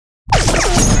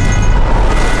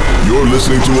You're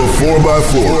listening to a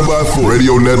 4x4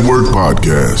 Radio Network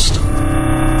podcast.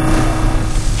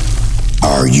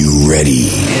 Are you ready?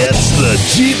 It's the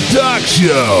Jeep Talk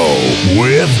Show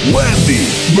with Wendy.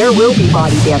 There will be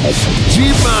body damage.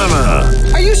 Jeep Mama.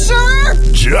 Are you sure?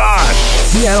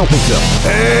 Josh. Yeah, I don't think so.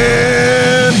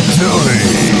 And Tony.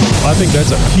 I think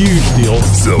that's a huge deal.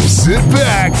 So sit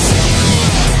back,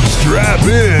 strap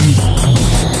in,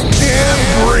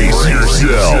 and brace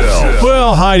yourself.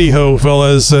 Well, heidi-ho,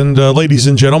 fellas and ladies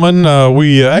and gentlemen.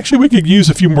 We could use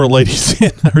a few more ladies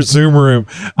in our Zoom room.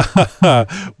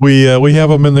 We have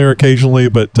them in there occasionally,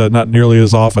 but not nearly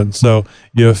as often. So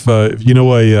if you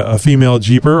know a female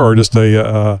Jeeper or just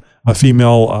a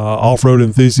female off-road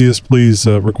enthusiast, please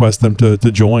request them to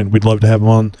join. We'd love to have them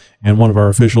on and one of our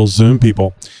official Zoom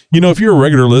people. You know, if you're a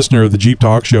regular listener of the Jeep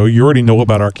Talk Show, you already know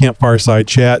about our Campfireside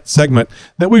Chat segment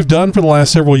that we've done for the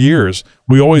last several years.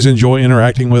 We always enjoy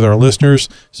interacting with our listeners,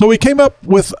 so we came up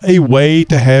with a way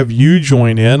to have you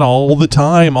join in all the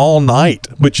time, all night,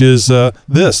 which is the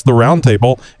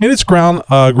Roundtable, and it's grown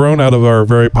out of our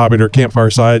very popular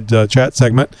Campfireside Chat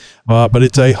segment, but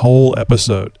it's a whole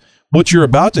episode. What you're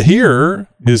about to hear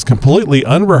is completely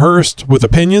unrehearsed with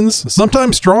opinions,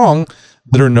 sometimes strong,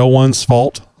 that are no one's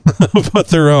fault but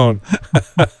their own.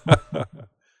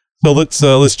 So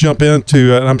let's jump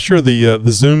into, and I'm sure the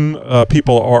Zoom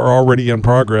people are already in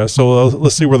progress. So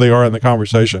let's see where they are in the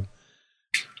conversation.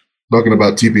 Talking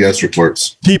about TPS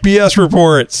reports. TPS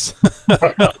reports.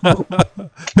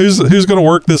 Who's going to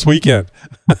work this weekend?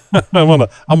 I'm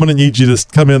gonna need you to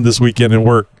come in this weekend and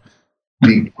work.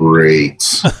 Be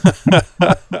great.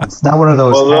 It's not one of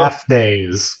those half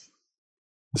days.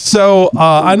 So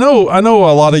I know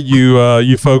a lot of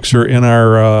you folks are in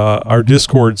our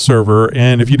Discord server,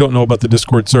 and if you don't know about the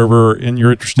Discord server and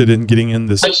you're interested in getting in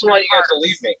this, I just want you guys to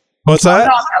leave me. What's that?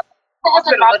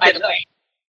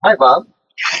 Hi, Bob.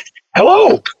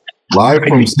 Hello. Live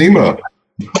from SEMA.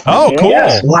 Oh, cool.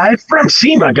 Yes, live from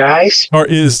SEMA, guys. Or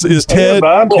is Ted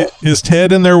is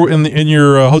Ted in there in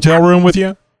your hotel room with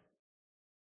you?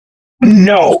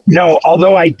 No.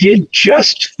 Although I did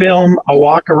just film a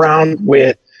walk around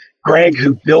with Greg,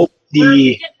 who built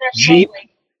the Jeep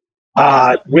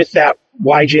with that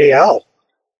YJL.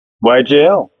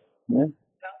 YJL. Yeah.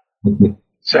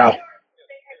 So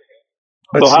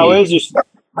how is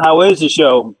the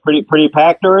show? Pretty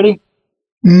packed already?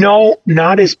 No,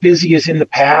 not as busy as in the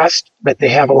past, but they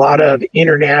have a lot of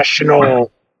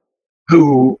international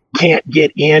who can't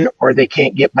get in or they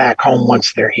can't get back home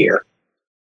once they're here.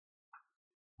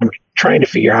 I'm trying to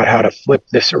figure out how to flip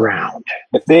this around.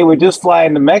 If they would just fly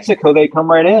into Mexico, they'd come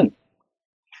right in.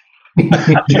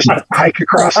 Just hike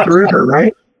across the river,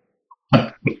 right?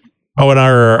 Oh, and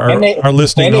our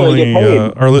listening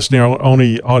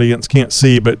only audience can't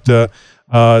see, but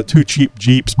Two Cheap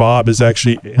Jeeps Bob is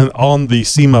actually on the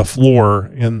SEMA floor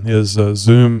in his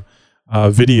Zoom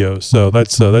video, so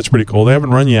that's pretty cool. They haven't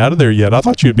run you out of there yet. I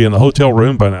thought you'd be in the hotel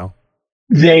room by now.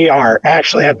 They are.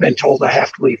 Actually, I've been told I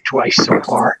have to leave twice so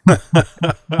far.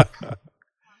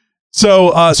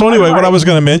 So anyway, what I was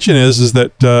going to mention is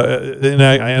that, and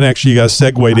actually you guys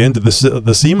segued into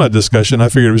the SEMA discussion. I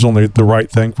figured it was only the right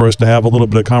thing for us to have a little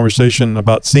bit of conversation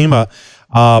about SEMA.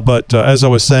 But as I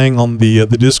was saying on the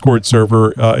Discord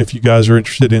server, if you guys are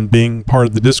interested in being part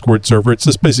of the Discord server, it's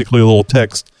just basically a little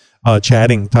text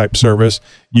chatting type service.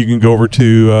 You can go over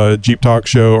to Jeep Talk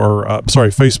Show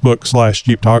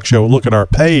Facebook/Jeep Talk Show. Look at our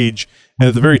page. And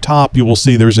at the very top, you will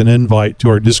see there's an invite to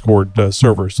our Discord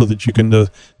server so that you can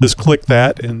just click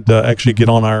that and actually get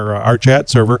on our chat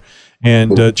server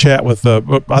and chat with,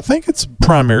 I think it's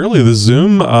primarily the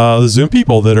Zoom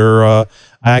people that are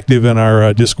active in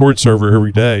our Discord server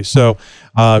every day. So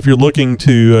if you're looking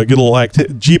to get a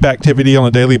little Jeep activity on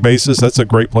a daily basis, that's a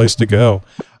great place to go.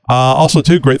 Also,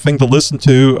 too, great thing to listen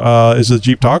to is the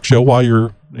Jeep Talk Show while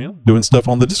you're doing stuff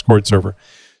on the Discord server.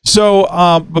 So,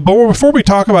 but before we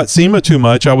talk about SEMA too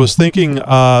much, I was thinking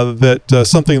that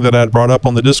something that I had brought up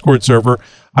on the Discord server,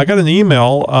 I got an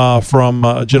email from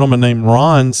a gentleman named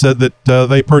Ron, said that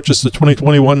they purchased a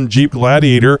 2021 Jeep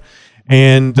Gladiator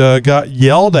and got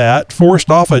yelled at, forced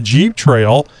off a Jeep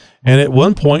trail, and at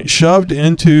one point shoved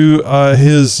into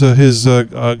his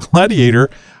Gladiator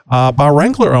by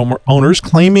Wrangler owners,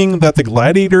 claiming that the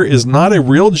Gladiator is not a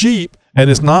real Jeep and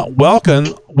is not welcome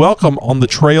on the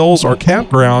trails or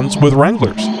campgrounds with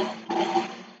Wranglers.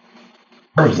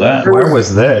 Where was that? Where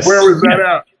was this? Where was that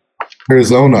at?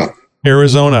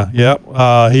 Arizona.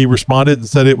 Yep. He responded and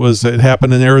said it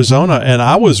happened in Arizona, and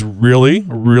I was really,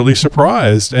 really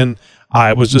surprised. And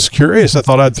I was just curious. I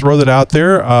thought I'd throw that out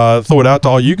there, throw it out to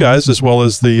all you guys, as well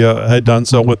as had done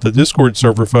so with the Discord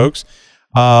server folks.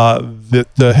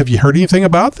 Have you heard anything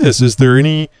about this? Is there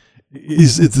any?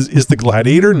 Is the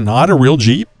Gladiator not a real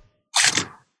Jeep?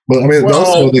 But I mean,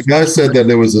 also the guy said that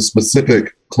there was a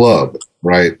specific club,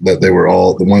 right? That they were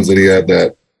all the ones that he had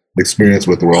that experience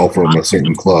with were all from a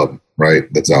certain club, right?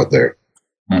 That's out there.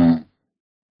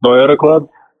 Toyota Club.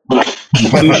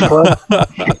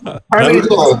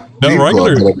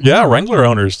 Wrangler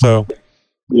owners. So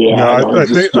yeah,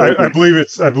 I believe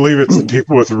it's the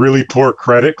people with really poor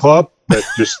credit club that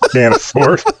just can't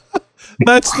afford.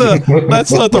 That's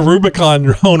what the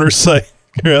Rubicon owners say,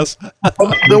 Chris.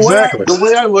 The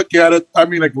way I look at it, I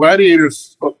mean, a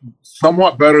Gladiator's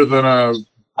somewhat better than a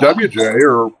WJ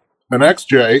or an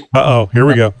XJ. Here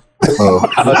we go. Oh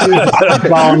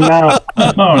no!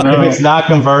 If it's not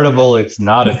convertible, it's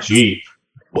not a Jeep.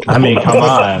 I mean, come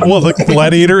on. Well, the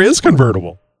Gladiator is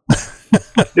convertible.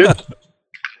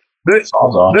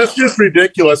 That's just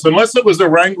ridiculous. Unless it was a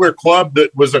Wrangler Club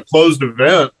that was a closed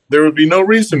event, there would be no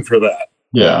reason for that.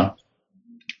 Yeah.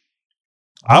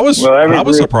 I was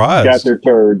surprised. Got their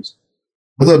turds.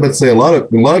 I was about to say a lot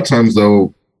of times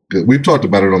though, we've talked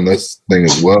about it on this thing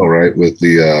as well, right? With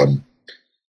the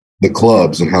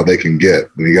clubs and how they can get,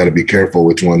 and you got to be careful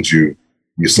which ones you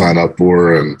sign up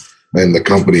for and the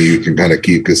company you can kind of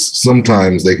keep, because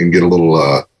sometimes they can get a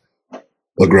little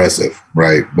aggressive,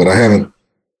 right? But I haven't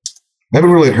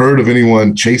really heard of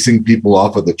anyone chasing people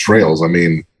off of the trails. I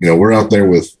mean, we're out there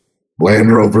with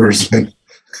Land Rovers and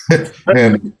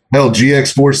hell,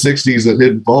 GX 460s at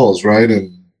Hidden Falls, right?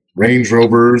 And Range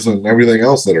Rovers and everything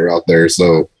else that are out there.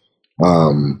 So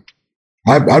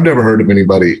I've never heard of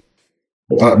anybody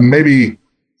maybe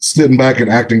sitting back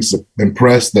and acting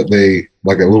impressed that they,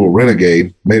 like a little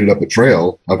renegade, made it up a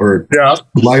trail. I've heard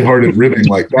lighthearted ribbing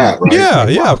like that, right?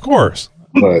 Yeah, of course.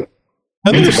 But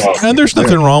there's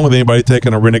nothing wrong with anybody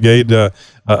taking a Renegade.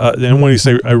 And when you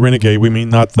say a Renegade, we mean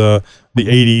not the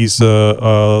 80s,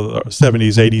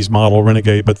 70s, 80s model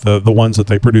Renegade, but the ones that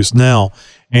they produce now.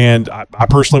 And I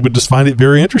personally would just find it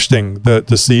very interesting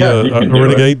to see a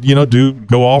Renegade,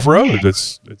 go off road.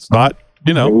 It's not,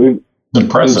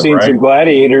 Impressive, we've seen some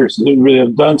Gladiators who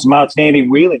have done some outstanding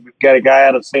wheeling. We've got a guy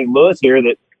out of St. Louis here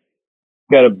that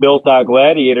got a built-out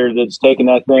Gladiator that's taken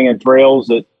that thing in trails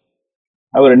that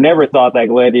I would have never thought that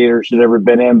Gladiator should have ever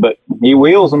been in, but he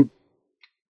wheels them.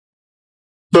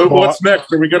 So what's next?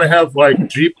 Are we going to have like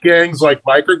Jeep gangs, like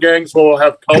biker gangs? Will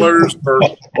have colors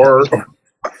or?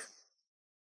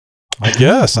 I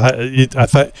guess I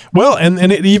thought. Well,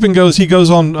 and it even goes. He goes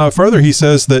on further. He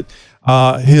says that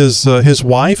his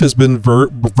wife has been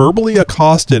verbally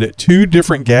accosted at 2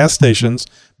 different gas stations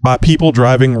by people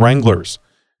driving Wranglers,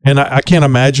 and I can't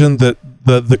imagine that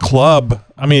the club.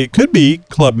 I mean, it could be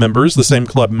club members, the same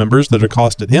club members that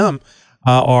accosted him,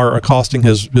 are accosting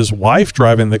his wife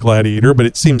driving the Gladiator. But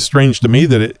it seems strange to me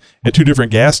that at 2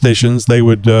 different gas stations they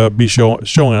would be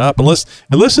showing up, unless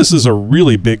this is a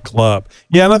really big club.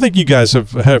 Yeah, and I think you guys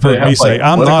have heard me say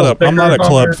I'm not a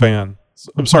club fan.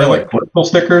 I'm sorry, like political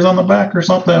stickers on the back or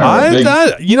something.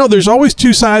 There's always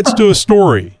 2 sides to a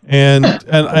story, and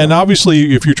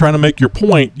obviously, if you're trying to make your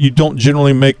point, you don't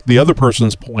generally make the other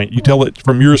person's point. You tell it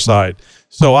from your side.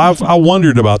 So I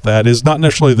wondered about that. Is not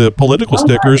necessarily the political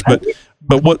stickers, but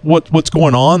what's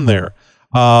going on there.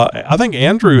 I think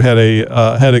Andrew had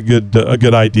a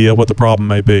good idea of what the problem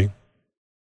may be.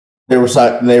 They were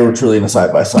truly in a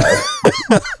side by side.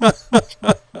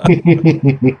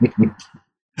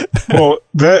 Well,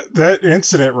 that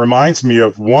incident reminds me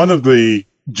of one of the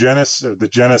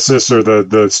genesis or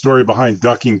the story behind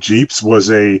ducking Jeeps was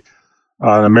an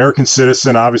American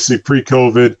citizen, obviously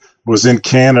pre-COVID, was in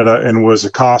Canada and was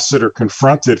accosted or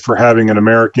confronted for having an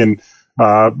American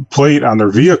plate on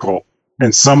their vehicle,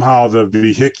 and somehow the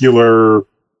vehicular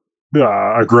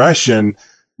aggression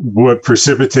what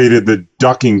precipitated the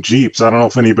ducking Jeeps. I don't know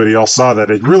if anybody else saw that.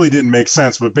 It really didn't make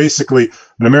sense, but basically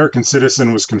an American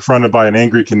citizen was confronted by an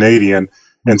angry Canadian,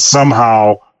 and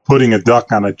somehow putting a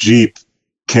duck on a Jeep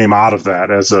came out of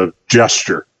that as a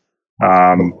gesture.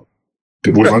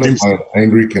 Confronted by an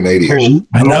angry Canadian.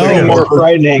 I know. More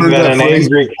frightening than an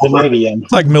angry Canadian.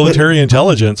 It's like military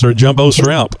intelligence or jumbo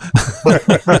shrimp.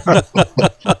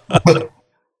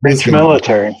 It's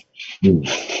military.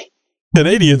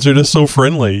 Canadians are just so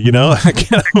friendly, I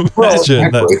can't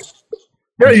imagine that.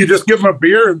 Yeah, you just give them a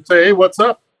beer and say, "Hey, what's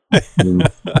up?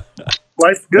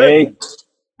 Life's good."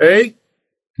 Hey,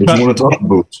 what you want to talk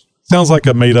about? Sounds like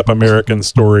a made-up American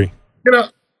story. Yeah.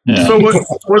 So,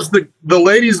 was the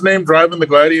lady's name driving the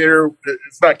Gladiator?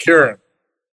 It's not Karen.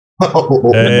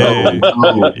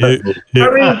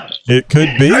 It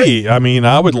could be. I mean,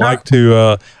 I would like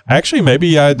to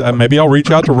maybe I'll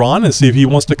reach out to Ron and see if he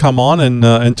wants to come on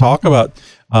and talk about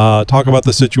talk about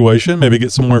the situation, maybe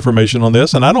get some more information on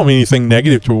this. And I don't mean anything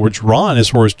negative towards Ron as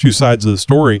far as two sides of the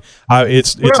story.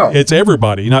 It's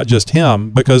everybody, not just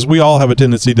him, because we all have a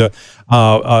tendency to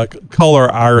color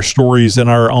our stories in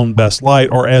our own best light,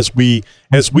 or as we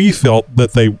felt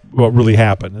that they really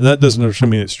happened. And that doesn't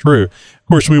necessarily mean it's true. Of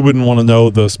course, we wouldn't want to know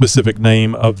the specific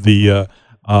name of the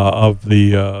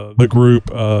group,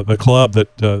 the club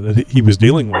that he was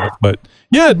dealing with. But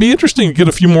yeah, it'd be interesting to get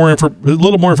a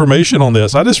little more information on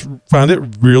this. I just found it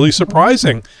really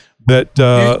surprising that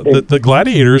that the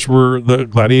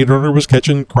Gladiator owner was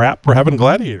catching crap for having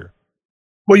Gladiator.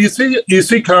 Well, you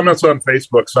see comments on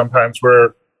Facebook sometimes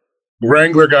where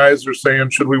Wrangler guys are saying,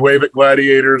 should we wave at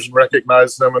Gladiators and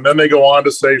recognize them? And then they go on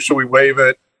to say, should we wave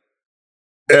at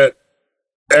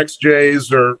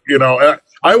XJs? Or,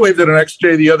 I waved at an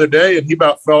XJ the other day and he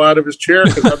about fell out of his chair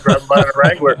because I'm driving by in a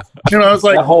Wrangler. I was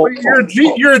like,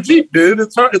 you're a Jeep, dude.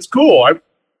 It's cool.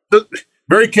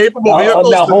 Very capable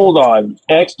vehicles. Now, hold on.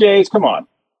 XJs, come on.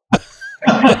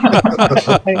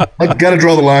 I got to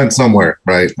draw the line somewhere,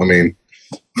 right? I mean,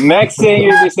 Next thing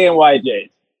you're just saying YJ.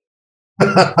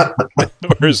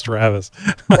 Where's Travis?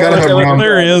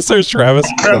 There he is. There's Travis.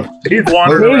 He's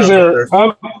wandering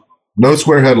around. No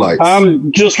square headlights.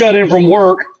 I'm just got in from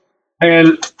work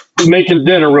and making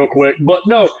dinner real quick. But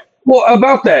no, well,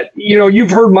 about that, you've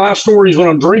heard my stories when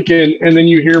I'm drinking, and then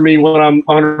you hear me when I'm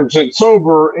 100%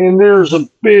 sober, and there's a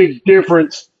big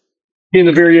difference in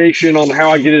the variation on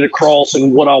how I get it across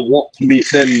and what I want to be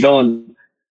said and done.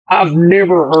 I've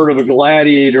never heard of a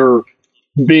Gladiator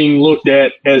being looked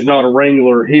at as not a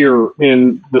Wrangler here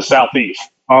in the Southeast.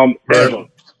 Ever.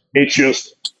 It's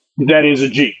just, that is a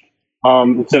Jeep.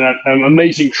 It's an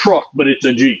amazing truck, but it's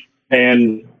a Jeep.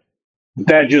 And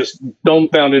that just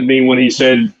dumbfounded me when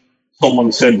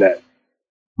someone said that.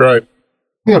 Right. I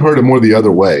think I've heard it more the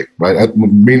other way, right?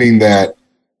 Meaning that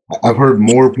I've heard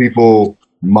more people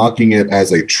mocking it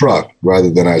as a truck rather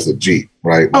than as a Jeep,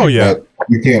 right? Oh, yeah.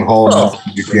 You can't haul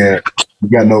nothing. You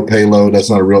got no payload.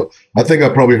 That's not a real. I think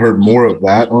I've probably heard more of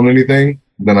that on anything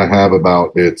than I have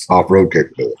about its off-road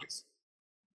capabilities.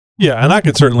 Yeah, and I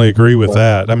could certainly agree with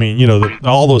that. I mean,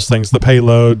 all those things, the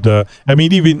payload. I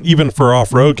mean, even for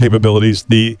off-road capabilities,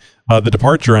 the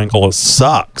departure angle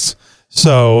sucks.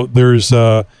 So there's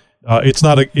it's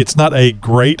not a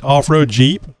great off-road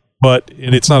Jeep,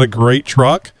 and it's not a great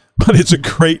truck, but it's a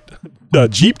great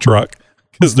Jeep truck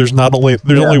because there's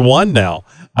only one now.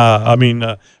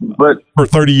 But for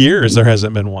 30 years there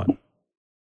hasn't been one.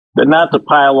 But not to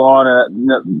pile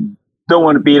on, don't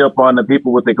want to beat up on the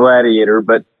people with the Gladiator,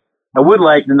 but I would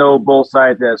like to know both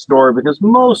sides of that story, because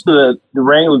most of the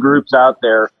Wrangler groups out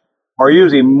there are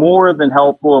usually more than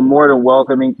helpful and more than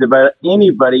welcoming to about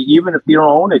anybody, even if you don't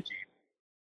own a Jeep.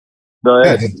 So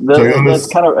that's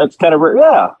kind of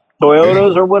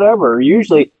Toyotas or whatever.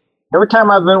 Usually, every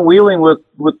time I've been wheeling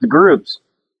with the groups,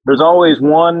 there's always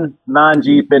one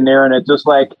non-Jeep in there, and it's just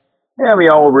like, we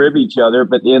all rib each other,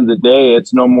 but at the end of the day,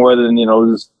 it's no more than,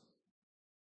 just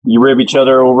you rib each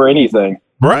other over anything.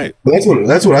 Right. That's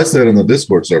what I said in the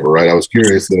Discord server, right? I was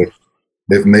curious that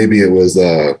if maybe it was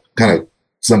kind of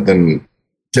something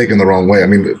taken the wrong way. I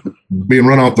mean, being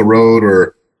run off the road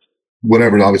or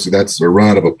whatever, obviously that's a run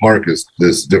out of a park is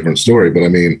this different story. But I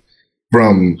mean,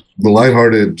 from the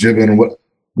lighthearted jibbing and what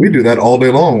we do that all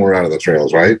day long when we're out of the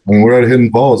trails, right? When we're at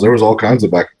Hidden Falls, there was all kinds of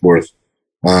back and forth.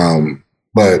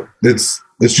 But it's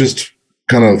just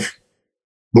kind of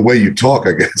the way you talk,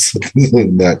 I guess,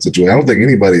 in that situation. I don't think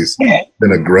anybody's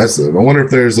been aggressive. I wonder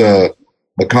if there's a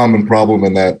common problem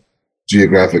in that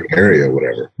geographic area,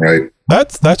 whatever, right?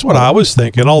 That's what I was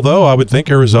thinking. Although I would think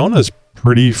Arizona's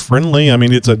pretty friendly. I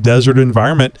mean, it's a desert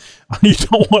environment. You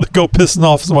don't want to go pissing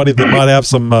off somebody that might have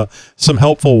some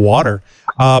helpful water.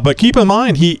 But keep in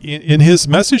mind, in his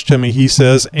message to me, he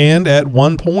says, and at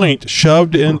one point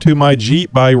shoved into my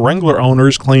Jeep by Wrangler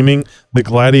owners claiming the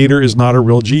Gladiator is not a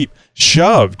real Jeep.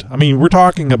 Shoved. I mean, we're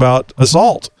talking about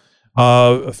assault,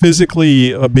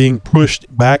 physically being pushed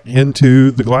back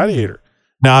into the Gladiator.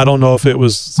 Now, I don't know if it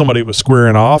was somebody was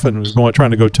squaring off and was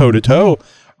trying to go toe to toe.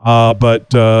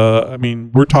 But I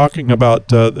mean, we're talking about,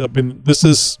 this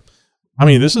is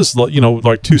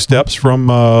like two steps from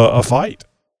a fight.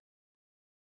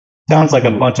 Sounds like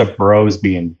a bunch of bros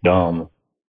being dumb.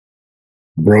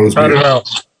 Bros. I don't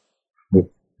know.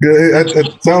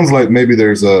 It sounds like maybe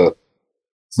there's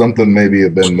something maybe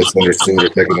have been misunderstood or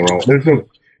taken the wrong.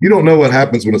 You don't know what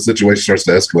happens when a situation starts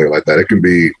to escalate like that. It can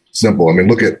be simple. I mean,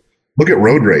 look at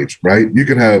road rage, right? You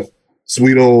can have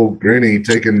sweet old granny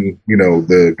taking,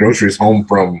 the groceries home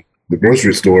from the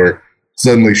grocery store,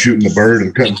 suddenly shooting the bird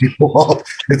and cutting people off.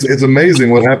 It's amazing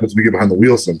what happens when you get behind the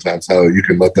wheel sometimes, how you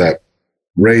can let that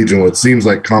rage and what seems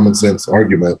like common sense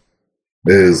argument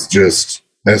is just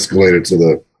escalated to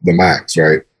the max,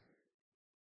 right?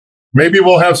 Maybe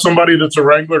we'll have somebody that's a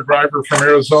Wrangler driver from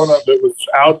Arizona that was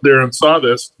out there and saw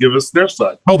this give us their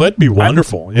side. Oh, that'd be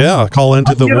wonderful. Yeah, call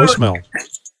into the voicemail.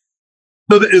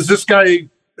 So is this guy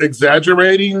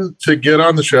exaggerating to get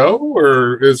on the show,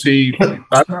 or is he? I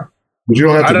don't know. But you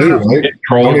don't have to do it, right?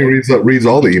 Tony reads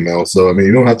all the emails, so I mean,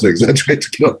 you don't have to exaggerate to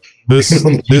get on.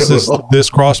 This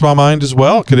crossed my mind as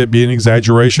well. Could it be an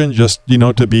exaggeration, just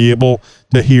to be able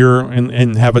to hear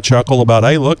and have a chuckle about,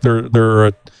 hey, look,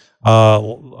 they're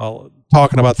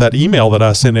talking about that email that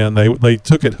I sent in. They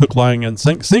took it hook, line, and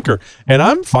sinker, and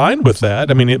I'm fine with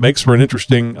that. I mean, it makes for an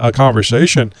interesting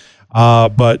conversation,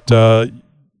 but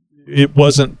it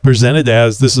wasn't presented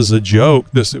as this is a joke.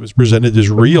 It was presented as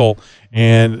real,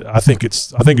 and I think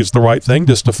it's the right thing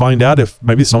just to find out if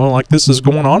maybe something like this is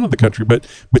going on in the country. But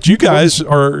you guys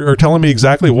are telling me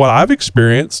exactly what I've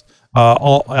experienced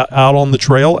out on the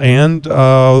trail and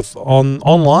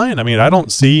online. I mean, I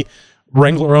don't see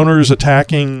Wrangler owners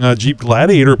attacking Jeep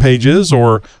Gladiator pages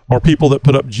or people that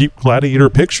put up Jeep Gladiator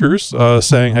pictures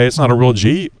saying, hey, it's not a real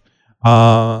Jeep.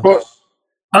 Well,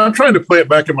 I'm trying to play it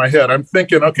back in my head. I'm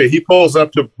thinking, okay, he pulls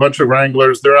up to a bunch of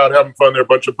Wranglers. They're out having fun. They're a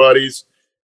bunch of buddies.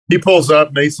 He pulls up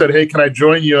and they said, hey, can I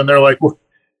join you? And they're like, well,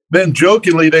 then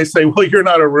jokingly they say, well, you're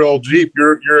not a real Jeep.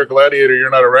 You're a Gladiator. You're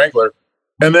not a Wrangler.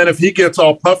 And then if he gets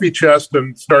all puffy chest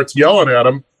and starts yelling at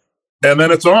him, and then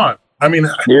it's on. I mean,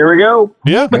 here we go.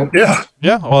 Yeah.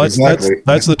 Yeah. Well,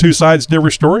 that's the two sides to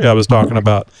every story I was talking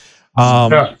about.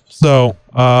 So,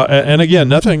 and again,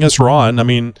 nothing against Ron. I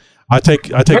mean, I take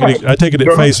it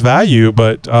at face value,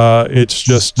 but it's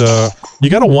just you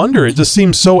got to wonder. It just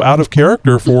seems so out of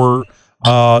character for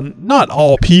not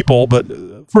all people, but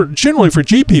generally for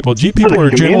Jeep people. Jeep people are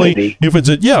generally, if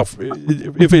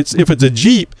it's a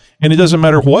Jeep, and it doesn't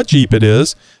matter what Jeep it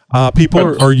is,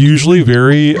 people are usually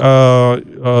very.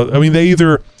 I mean, they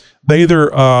either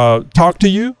talk to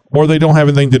you or they don't have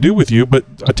anything to do with you. But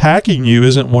attacking you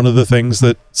isn't one of the things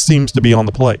that seems to be on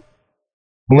the plate.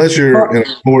 Unless you're in a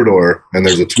four-door and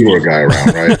there's a two-door guy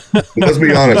around, right? But let's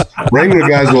be honest. Regular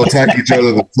guys will attack each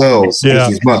other themselves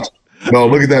just as much. No,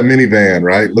 look at that minivan,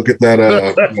 right? Look at that,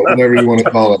 whatever you want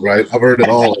to call it, right? I've heard it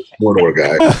all as four-door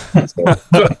guy.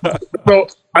 So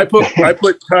I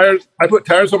put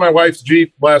tires on my wife's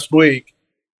Jeep last week.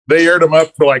 They aired them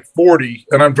up to like 40,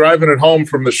 and I'm driving it home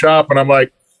from the shop, and I'm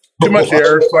like, too much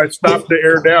air. So I stopped the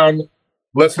air down,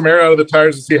 let some air out of the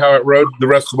tires to see how it rode the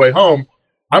rest of the way home.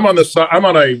 I'm on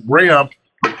a ramp,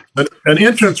 an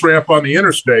entrance ramp on the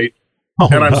interstate,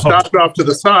 and I'm stopped off to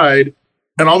the side.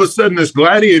 And all of a sudden, this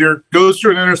Gladiator goes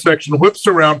through an intersection, whips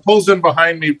around, pulls in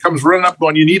behind me, comes running up,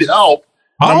 going, "You need help?"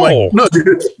 And I'm like,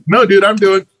 "No, dude,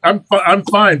 I'm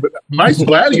fine." But nice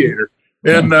Gladiator.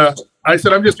 And I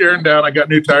said, "I'm just airing down. I got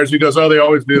new tires." He goes, "Oh, they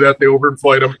always do that. They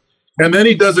overinflate them." And then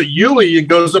he does a Yui and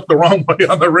goes up the wrong way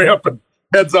on the ramp and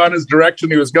heads on his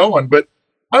direction he was going. But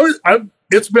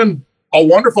it's been a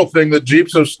wonderful thing that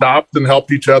Jeeps have stopped and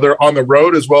helped each other on the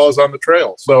road as well as on the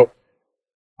trail. So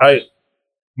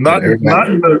not in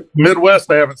the Midwest,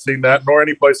 I haven't seen that, nor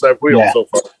any place I've wheeled so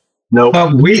far. No,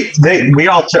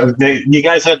 you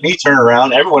guys had me turn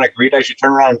around. Everyone agreed I should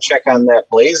turn around and check on that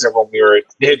Blazer when we were at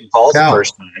Hidden Falls the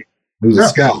first time. It was a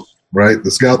Scout, right? The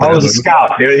Scout. Oh, it was a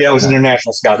Scout. Yeah, it was an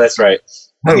International Scout. That's right.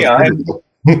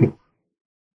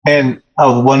 And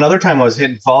one other time I was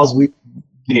Hidden Falls,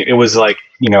 it was like,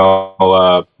 it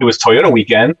was Toyota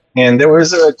weekend, and there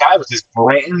was a guy with this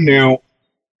brand new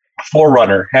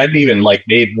 4Runner, hadn't even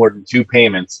made more than 2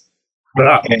 payments,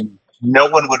 and no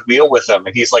one would wheel with him.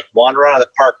 And he's like wandering on the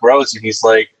park roads, and he's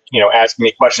like, asking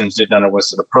me questions. Didn't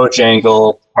understand the approach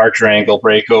angle, departure angle,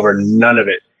 breakover, none of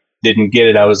it. Didn't get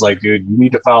it. I was like, dude, you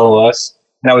need to follow us.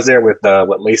 And I was there with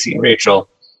Lacey and Rachel.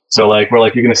 So we're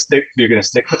like, you're gonna stick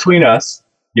between us.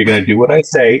 You're gonna do what I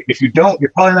say. If you don't,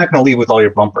 you're probably not gonna leave with all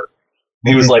your bumper.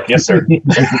 And he was like, yes, sir.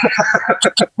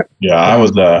 Yeah, I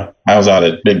was out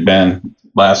at Big Bend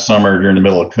last summer during the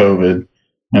middle of COVID,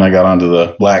 and I got onto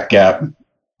the Black Gap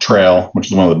Trail, which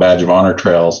is one of the Badge of Honor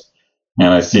trails.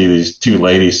 And I see these 2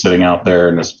 ladies sitting out there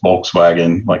in this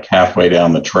Volkswagen, halfway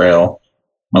down the trail.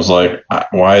 I was like,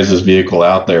 why is this vehicle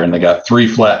out there? And they got 3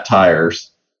 flat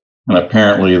tires. And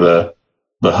apparently the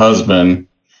husband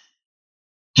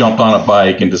jumped on a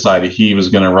bike and decided he was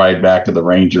going to ride back to the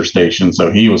ranger station.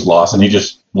 So he was lost, and he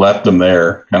just left them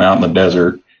there, kind of out in the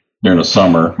desert during the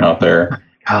summer out there.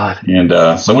 God.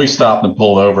 And so we stopped and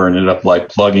pulled over and ended up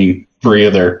plugging 3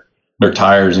 of their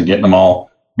tires and getting them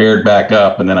all aired back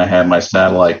up. And then I had my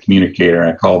satellite communicator,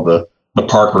 and I called the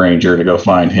park ranger to go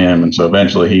find him. And so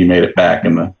eventually he made it back,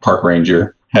 and the park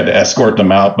ranger had to escort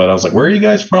them out. But I was like, where are you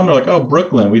guys from? They're like, oh,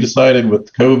 Brooklyn. We decided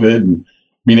with COVID and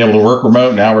being able to work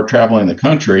remote, now we're traveling the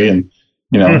country. And,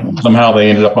 somehow they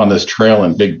ended up on this trail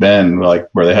in Big Bend, like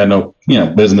where they had no,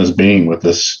 business being with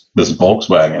this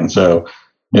Volkswagen. So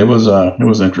it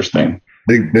was interesting.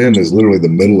 Big Bend is literally the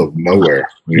middle of nowhere.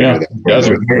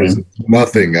 There's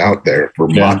nothing out there for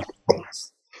miles.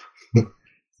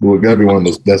 Well, it's got to be one of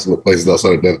those desolate places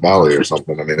outside of Death Valley or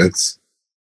something. I mean,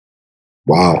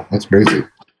 wow, that's crazy.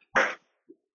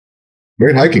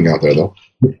 Great hiking out there, though.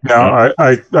 Now,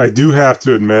 I do have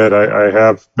to admit, I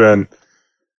have been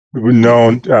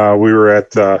known. We were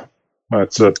at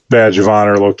it's a Badge of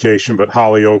Honor location, but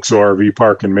Holly Oaks RV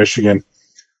Park in Michigan.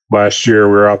 Last year,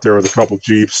 we were out there with a couple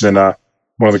Jeeps, and one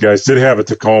of the guys did have a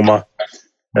Tacoma,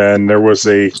 and there was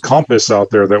a Compass out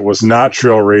there that was not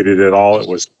trail rated at all. It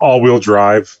was all-wheel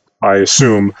drive, I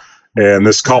assume. And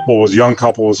this young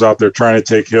couple was out there trying to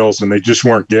take hills, and they just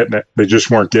weren't getting it.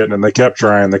 They kept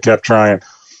trying.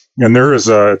 And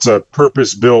it's a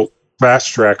purpose-built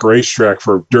fast track racetrack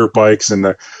for dirt bikes, and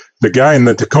the guy in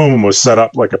the Tacoma was set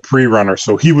up like a pre-runner,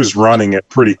 so he was running it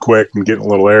pretty quick and getting a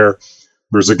little air.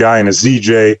 There's a guy in a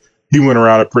ZJ. He went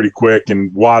around it pretty quick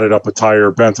and wadded up a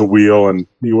tire, bent a wheel, and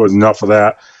he was enough of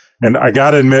that. And I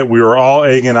got to admit, we were all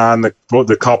egging on the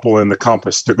couple in the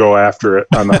Compass to go after it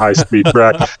on the high-speed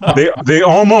track. They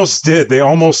almost did,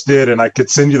 and I could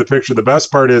send you the picture. The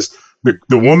best part is the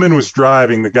woman was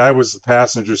driving. The guy was the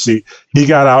passenger seat. He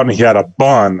got out, and he had a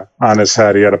bun on his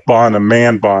head. He had a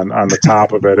man bun on the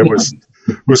top of it. It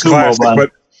was classic.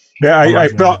 But yeah,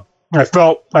 I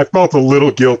felt a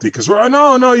little guilty because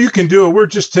no, you can do it. We're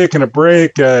just taking a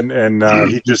break, and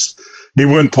he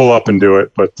wouldn't pull up and do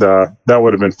it, but that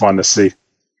would have been fun to see.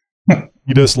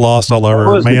 You just lost all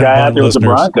our man bun listeners. With the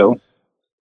Bronco.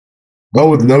 Oh,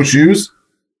 with no shoes?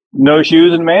 No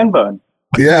shoes and man bun.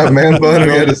 Yeah, man bun.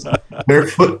 He had his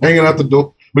barefoot hanging out the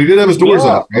door, but he did have his doors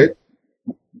off, right?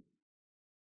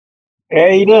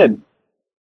 Yeah, he did.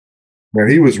 Man,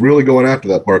 he was really going after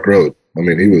that Park Road. I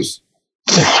mean, he was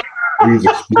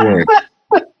exploring.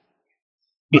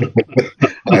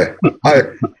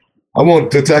 I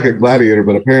won't attack a Gladiator,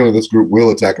 but apparently this group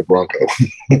will attack a Bronco.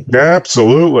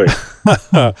 Absolutely.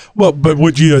 Well, but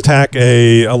would you attack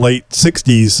a late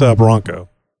 60s Bronco?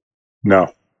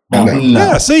 No.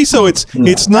 Yeah, see, so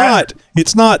it's not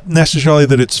necessarily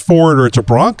that it's Ford or it's a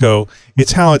Bronco,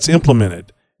 it's how it's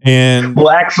implemented. And well,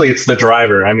 actually it's the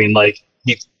driver. I mean, like,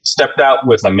 he stepped out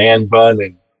with a man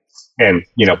bun and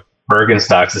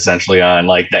Birkenstocks essentially on,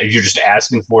 like, that. You're just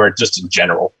asking for it just in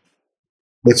general.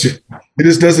 It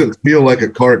just doesn't feel like a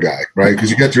car guy, right? Because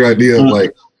you got your idea of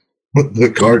like what the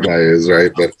car guy is,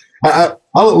 right? But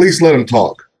I'll at least let him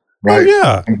talk, right? Oh,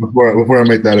 yeah. And before I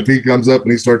make that, if he comes up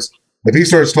and he starts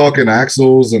talking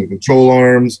axles and control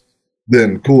arms,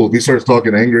 then cool. If he starts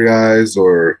talking angry eyes,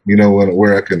 or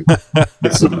where I can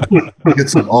get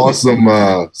some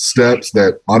awesome steps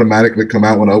that automatically come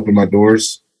out when I open my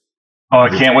doors. Oh, I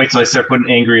can't wait till I start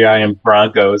putting angry eye in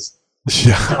Broncos.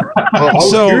 Yeah. I was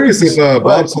curious if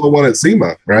Bob saw one at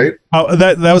SEMA, right?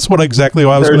 That was exactly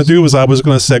what I was going to do. Was I was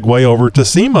going to segue over to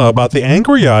SEMA about the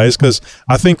angry eyes, because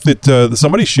I think that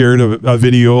somebody shared a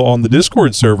video on the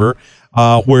Discord server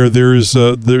where there's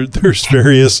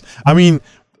various. I mean,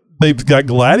 they've got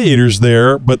Gladiators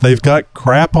there, but they've got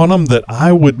crap on them that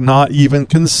I would not even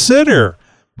consider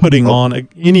putting on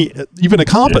even a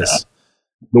Compass.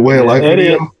 Yeah. The Way of Life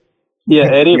video. Yeah,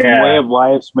 Eddie from Way of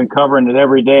Life's been covering it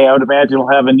every day. I would imagine he'll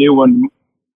have a new one.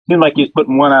 Seems like he's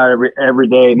putting one out every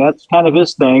day, and that's kind of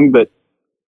his thing. But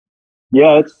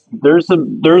yeah, there's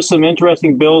some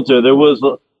interesting builds there. There was,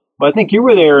 I think you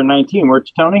were there in 19, weren't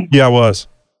you, Tony? Yeah, I was.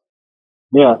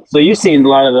 Yeah, so you've seen a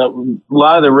lot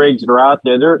of the rigs that are out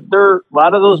there. They're a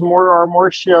lot of those are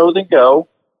more show than go.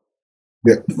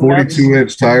 Yeah,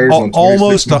 42-inch tires.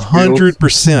 Almost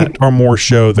 100% are more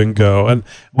show than go. And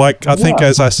like I think,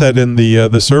 as I said in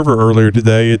the server earlier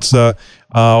today, it's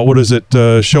what is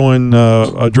it? Showing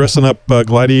dressing up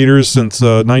Gladiators since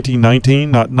 1919,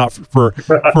 not for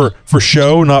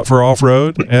show, not for off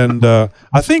road. And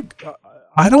I think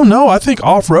I don't know. I think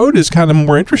off road is kind of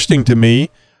more interesting to me.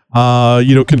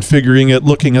 Configuring it,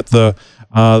 looking at the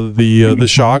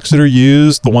shocks that are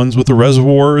used, the ones with the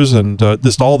reservoirs, and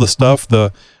just all the stuff,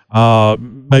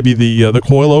 maybe the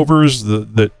coilovers,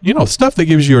 the stuff that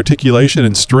gives you articulation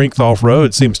and strength off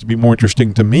road seems to be more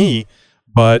interesting to me.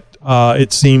 But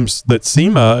it seems that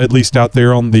SEMA, at least out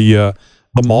there on the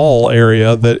mall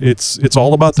area, that it's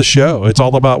all about the show. It's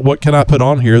all about what can I put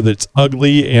on here that's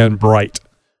ugly and bright.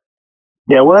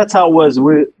 Yeah, well, that's how it was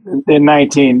in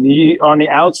 19. On the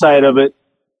outside of it,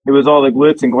 it was all the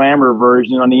glitz and glamour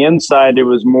version. On the inside, it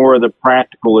was more of the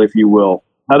practical, if you will.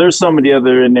 Now, there's some of the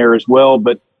other in there as well,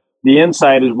 but the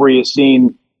inside is where you've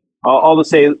seen, I'll just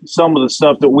say, some of the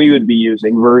stuff that we would be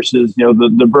using versus,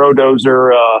 the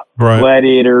Brodozer,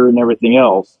 Gladiator, and everything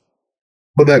else.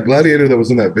 But that Gladiator that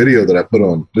was in that video that I put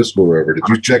on Discord, wherever, did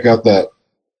you check out the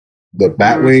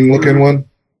Batwing looking one?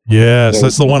 Yes,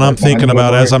 that's the one I'm thinking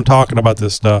about as I'm talking about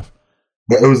this stuff.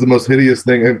 It was the most hideous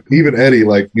thing. And even Eddie,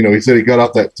 he said he got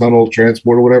off that tunnel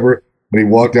transport or whatever, and he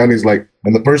walked down, he's like,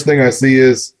 and the first thing I see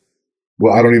is,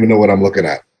 well, I don't even know what I'm looking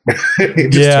at.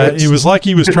 It was like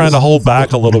he was trying to hold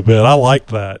back a little bit. I liked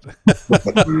that.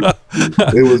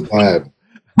 It was bad.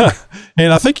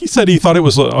 And I think he said he thought it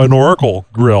was an Oracle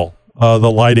grill,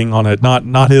 the lighting on it,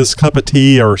 not his cup of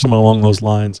tea or something along those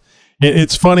lines.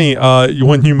 It's funny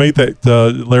when you made that,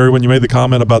 Larry, when you made the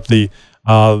comment about the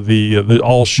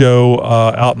all show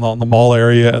out on the mall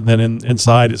area, and then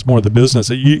inside it's more the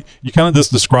business. You kind of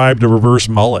just described a reverse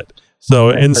mullet.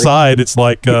 So inside it's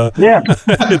like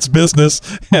it's business,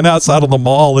 and outside of the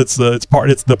mall it's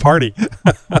the party.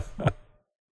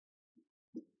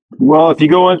 Well, if you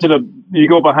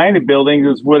go behind the buildings,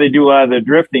 is where they do a lot of the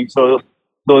drifting. So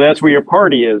that's where your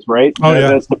party is, right? Oh, yeah.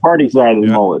 That's the party side of the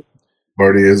mullet.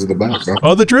 Party is in the back. Huh?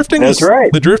 Oh, the drifting is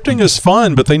right. The drifting is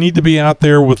fun, but they need to be out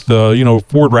there with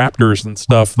Ford Raptors and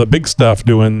stuff, the big stuff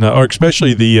doing, or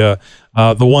especially the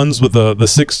ones with the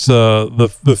six,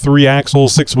 the 3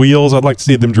 axles, 6 wheels. I'd like to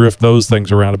see them drift those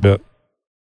things around a bit.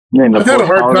 I've had a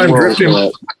hard time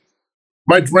drifting.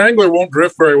 My Wrangler won't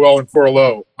drift very well in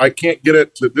 4-low. I can't get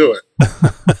it to do it.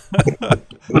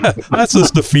 That's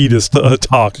just defeatist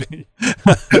talk.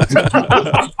 That's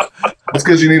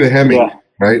because you need a Hemi. Yeah.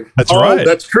 Right. That's right.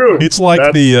 That's true. It's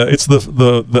like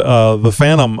the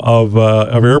Phantom of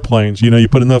airplanes. You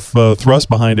put enough thrust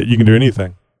behind it, you can do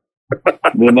anything.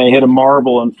 Then they hit a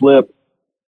marble and flip.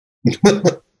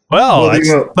 Well,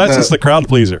 that's just the crowd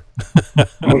pleaser.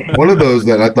 One of those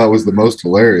that I thought was the most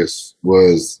hilarious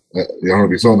was, I don't know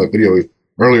if you saw in that video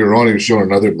earlier on, he was showing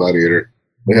another Gladiator.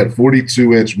 They had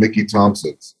 42-inch Mickey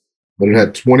Thompsons, but it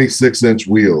had 26-inch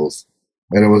wheels,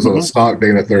 and it was on a stock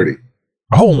Dana 30.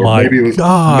 Oh my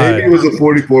God! Maybe it was a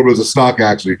 44, but it was a stock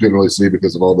axle. You couldn't really see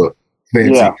because of all the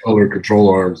fancy color control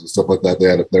arms and stuff like that they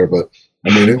had up there. But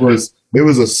I mean, it was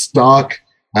a stock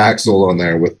axle on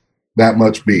there with that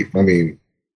much beef. I mean,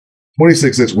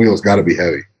 26-inch wheels got to be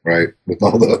heavy, right? With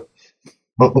all the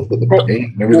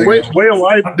paint and everything.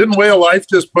 Didn't Way of Life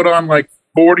just put on like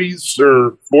 40s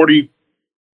or 40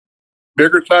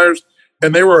 bigger tires,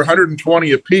 and they were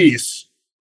 120 a piece.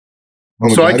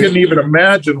 So I couldn't even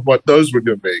imagine what those were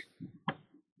going to be.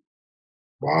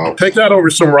 Wow. Take that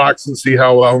over some rocks and see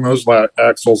how long those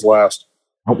axles last.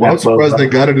 Well, I'm surprised they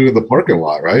got it into the parking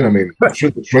lot, right? I mean, I'm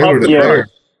sure the trailer is there.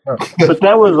 But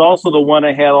that was also the one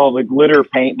that had all the glitter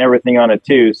paint and everything on it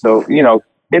too. So,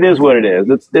 it is what it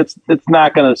is. It's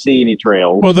not going to see any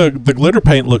trails. Well, the glitter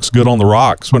paint looks good on the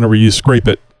rocks whenever you scrape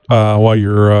it while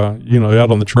you're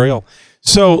out on the trail.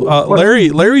 So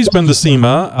Larry's been to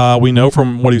SEMA. We know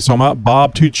from what he's talking about.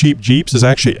 Bob Too Cheap Jeeps is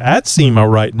actually at SEMA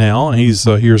right now. He's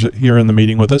here in the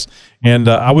meeting with us. And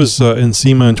I was in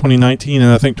SEMA in 2019,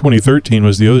 and I think 2013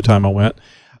 was the other time I went.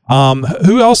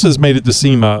 Who else has made it to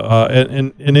SEMA?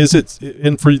 And is it?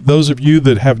 And for those of you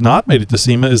that have not made it to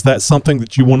SEMA, is that something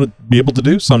that you want to be able to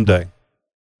do someday?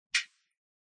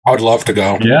 I would love to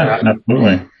go. Yeah,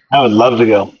 absolutely. I would love to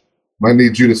go. I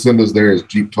need you to send us there as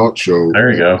Jeep Talk Show.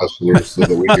 There you go. So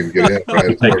that we can get in.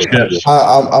 Right?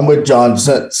 I'm with John.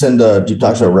 Send Jeep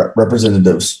Talk Show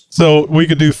representatives. So we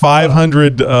could do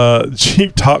 500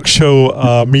 Jeep Talk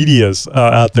Show medias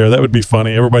out there. That would be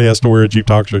funny. Everybody has to wear a Jeep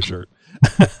Talk Show shirt.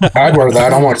 I'd wear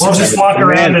that. I want to. We'll just walk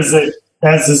around as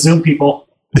the Zoom people.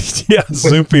 Yeah,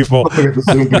 Zoom people.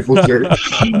 Zoom people shirt.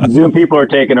 Zoom people are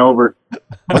taking over.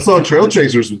 I saw Trail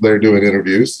Chasers there doing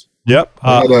interviews. Yep.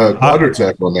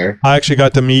 Quadratech on there. I actually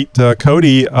got to meet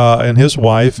Cody and his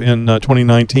wife in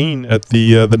 2019 at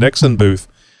the Nixon booth.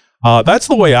 That's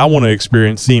the way I want to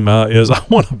experience SEMA. Is I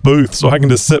want a booth so I can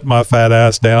just sit my fat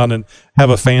ass down and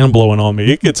have a fan blowing on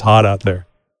me. It gets hot out there.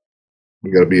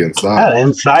 You got to be inside.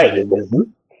 Inside it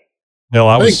isn't. Hell,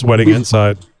 I was sweating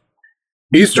inside.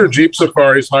 Easter Jeep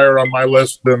Safari is higher on my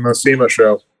list than the SEMA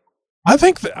show. I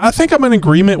think I'm in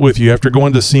agreement with you after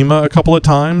going to SEMA a couple of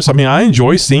times. I mean, I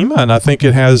enjoy SEMA, and I think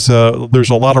it has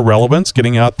there's a lot of relevance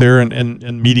getting out there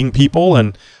and meeting people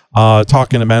and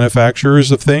talking to manufacturers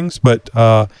of things. But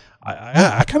I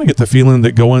kind of get the feeling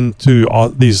that going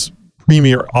to these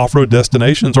premier off-road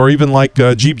destinations, or even like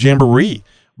Jeep Jamboree,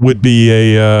 would be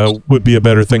a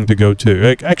better thing to go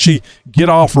to. Actually, get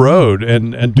off-road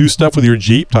and do stuff with your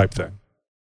Jeep type thing.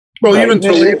 Well, even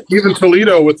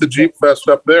Toledo with the Jeep Fest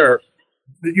up there.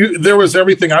 There was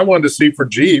everything I wanted to see for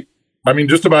Jeep. I mean,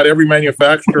 just about every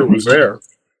manufacturer was there.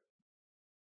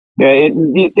 Yeah,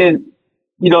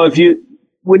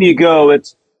 when you go,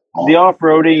 it's the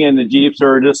off-roading and the Jeeps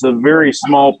are just a very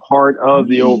small part of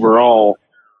the overall.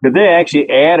 Because they actually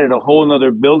added a whole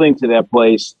nother building to that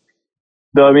place.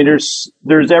 So I mean,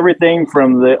 there's everything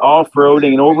from the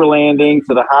off-roading and overlanding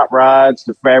to the hot rods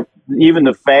to even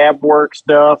the fab work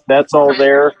stuff. That's all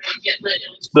there.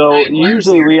 So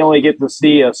usually we only get to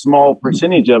see a small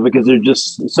percentage of it because there's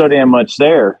just so damn much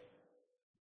there.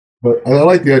 But I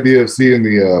like the idea of seeing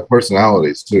the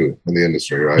personalities too in the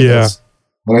industry, right? Yeah.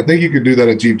 And I think you could do that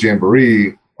at Jeep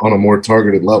Jamboree on a more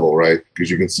targeted level, right?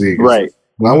 Because you can see, right.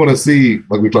 And I want to see,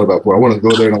 like we talked about before, I want to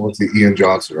go there and I want to see Ian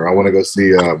Johnson, or I want to go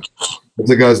see what's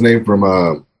the guy's name from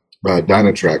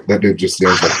Dynatrack? That dude just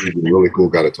sounds like he's a really cool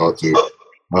guy to talk to.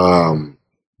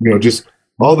 Just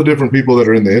all the different people that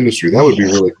are in the industry. That would be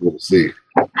really cool to see.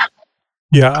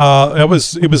 Yeah, it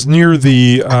was near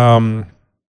the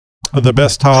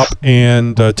Best Top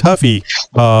and Tuffy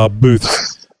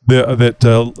booths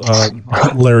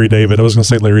that Larry David. I was going to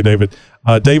say Larry David.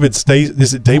 David Stacy.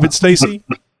 Is it David Stacy?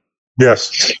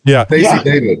 Yes. Yeah. Stacey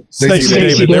David. Stacey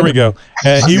David. There we go.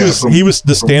 He was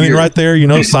just standing right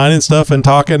there, signing stuff and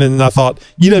talking. And I thought,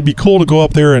 it'd be cool to go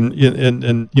up there and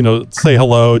say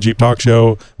hello, Jeep Talk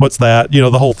Show. What's that?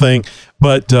 The whole thing.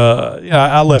 But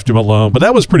I left him alone. But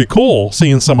that was pretty cool,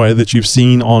 seeing somebody that you've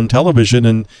seen on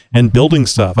television and building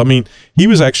stuff. I mean, he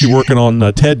was actually working on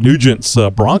Ted Nugent's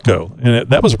Bronco, and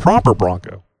that was a proper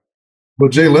Bronco. Well,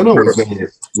 Jay Leno was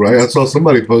there, right? I saw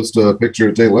somebody post a picture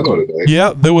of Jay Leno today.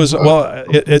 Yeah, there was.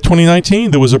 At 2019,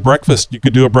 there was a breakfast. You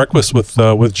could do a breakfast with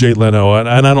Jay Leno, and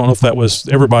I don't know if that was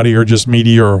everybody or just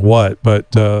media or what, but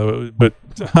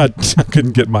I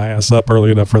couldn't get my ass up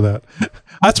early enough for that.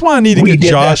 That's why I need to get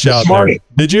Josh out there.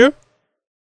 Did you?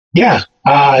 Yeah,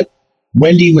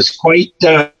 Wendy was quite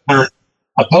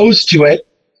opposed to it,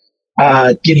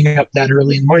 getting up that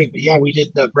early in the morning. But yeah, we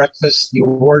did the breakfast, the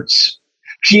awards.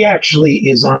 She actually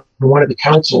is on one of the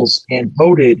councils and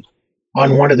voted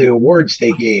on one of the awards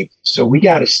they gave. So we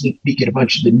got a sneak peek at a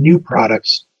bunch of the new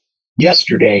products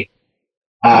yesterday.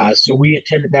 So we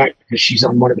attended that because she's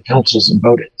on one of the councils and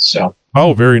voted. So.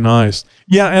 Oh, very nice.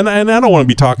 Yeah, and I don't want to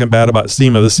be talking bad about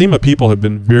SEMA. The SEMA people have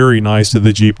been very nice to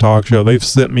the Jeep Talk Show. They've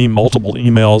sent me multiple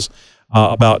emails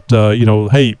about,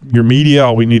 hey, your media,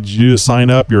 all we need you to do is sign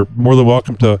up. You're more than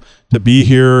welcome to be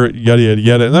here, yada, yada,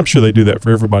 yada. And I'm sure they do that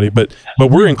for everybody. But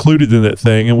we're included in that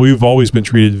thing, and we've always been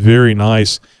treated very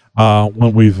nice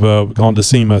when we've gone to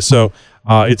SEMA. So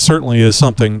it certainly is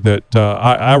something that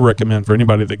I recommend for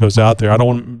anybody that goes out there. I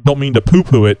don't mean to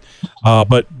poo-poo it,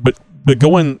 but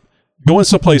going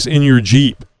someplace in your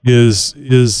Jeep is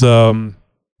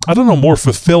I don't know, more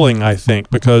fulfilling, I think,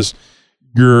 because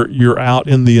you're out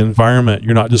in the environment.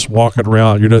 You're not just walking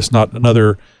around. You're just not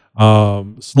another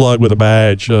slug with a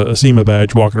badge, a SEMA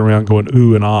badge, walking around going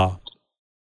ooh and ah.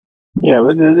 Yeah,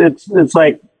 but it's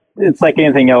like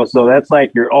anything else, though. That's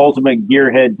like your ultimate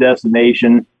gearhead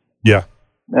destination. Yeah.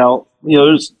 Now,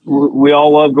 we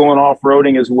all love going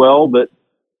off-roading as well, but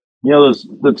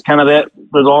that's kind of that.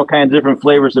 There's all kinds of different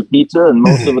flavors of pizza, and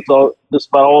most of it's just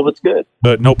about all of it's good.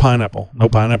 But no pineapple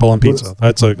on pizza.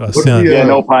 That's a sin.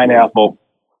 No pineapple.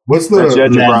 What's the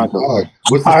Bronco? All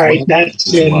right,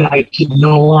 that's it. I can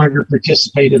no longer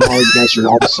participate in all you guys are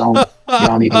all the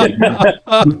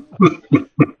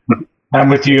I'm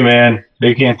with you, man.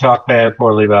 They can't talk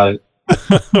poorly about it.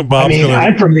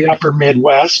 I'm from the upper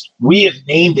Midwest. We have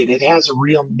named it. It has a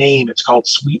real name. It's called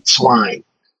Sweet Swine.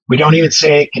 We don't even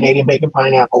say Canadian bacon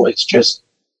pineapple. It's just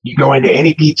you go into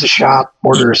any pizza shop,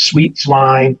 order a Sweet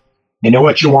Swine. You know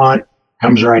what you want,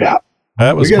 comes right up.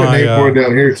 That was we got a name for it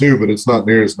down here too, but it's not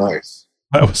near as nice.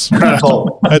 That was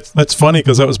that's funny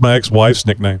because that was my ex-wife's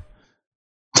nickname.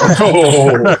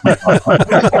 Oh.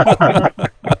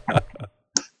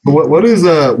 What is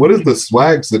the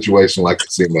swag situation like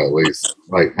at SEMA, at least?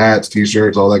 Like hats,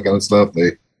 t-shirts, all that kind of stuff.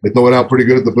 They throw it out pretty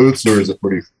good at the booths, or is it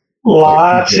pretty?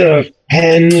 Lots of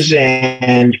pens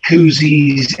and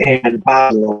koozies and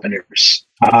bottle openers.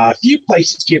 A few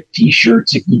places give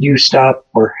t-shirts if you do stuff,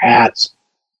 or hats,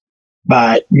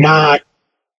 but not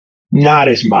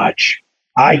as much.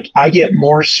 I get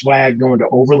more swag going to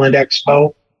Overland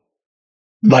Expo,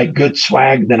 like good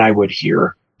swag, than I would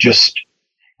here, just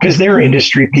because they're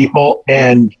industry people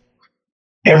and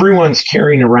everyone's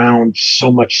carrying around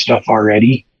so much stuff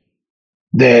already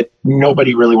that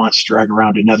nobody really wants to drag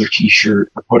around another t-shirt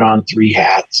or put on 3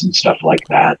 hats and stuff like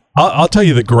that. I'll tell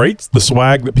you the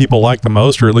swag that people like the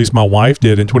most, or at least my wife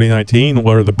did in 2019,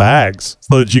 were the bags,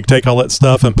 so that you can take all that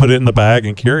stuff and put it in the bag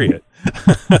and carry it.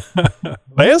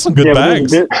 They have some good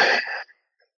bags.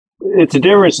 It's a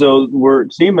difference though. Where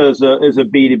SEMA is a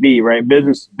B2B, right?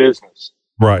 Business to business.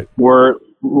 Right. Where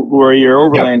your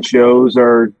overland shows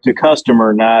are to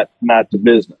customer, not to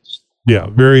business. Yeah,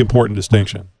 very important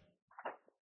distinction.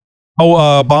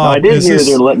 Oh, Bob, I did hear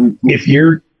they're letting.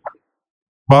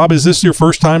 Bob, is this your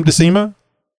first time to SEMA?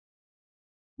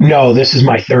 No, this is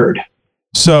my third.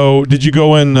 So, did you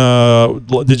go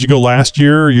last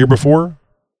year or year before?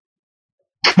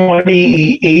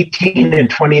 2018 and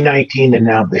 2019, and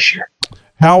now this year.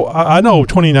 How I know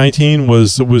 2019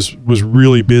 was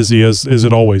really busy as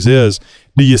it always is.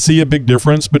 Do you see a big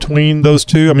difference between those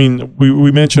two? I mean,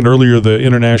 we mentioned earlier the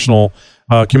international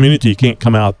community can't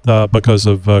come out because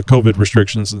of COVID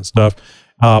restrictions and stuff.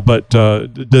 But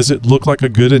does it look like a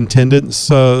good attendance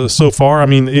so far? I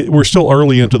mean, we're still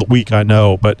early into the week, I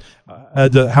know, but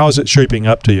how is it shaping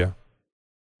up to you?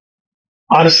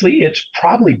 Honestly, it's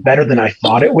probably better than I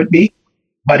thought it would be,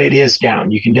 but it is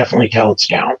down. You can definitely tell it's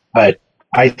down, but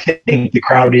I think the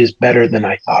crowd is better than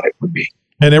I thought it would be.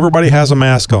 And everybody has a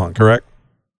mask on, correct?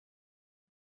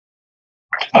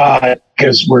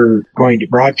 Because we're going to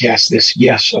broadcast this,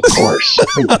 yes, of course.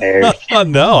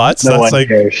 No, I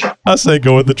say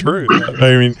go with the truth.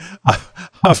 I mean,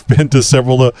 I've been to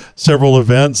several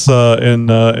events in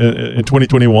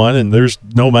 2021, and there's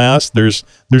no mask, there's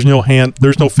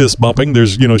no fist bumping,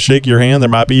 there's shake your hand. There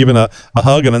might be even a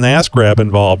hug and an ass grab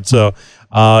involved. So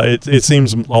it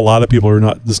seems a lot of people are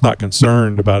not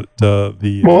concerned about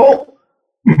the. Well,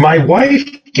 my wife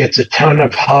gets a ton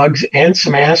of hugs and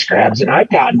some ass grabs, and I've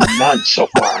gotten none so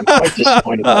far. I'm quite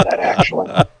disappointed by that,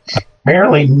 actually.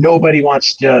 Apparently, nobody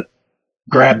wants to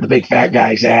grab the big fat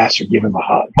guy's ass or give him a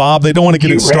hug. Bob, they don't want to get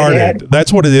it started. Redhead.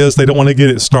 That's what it is. They don't want to get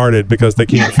it started because they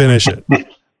can't finish it.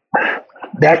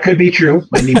 That could be true,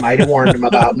 and he might have warned him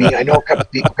about me. I know a couple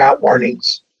people got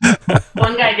warnings.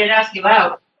 One guy did ask you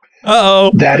out.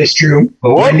 Uh-oh. That is true.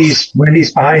 Wendy's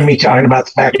behind me talking about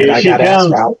the fact that I got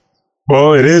asked out.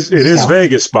 Well, it is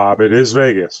Vegas, Bob. It is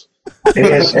Vegas. It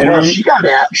is. Well, she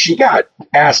got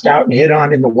asked out and hit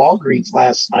on in the Walgreens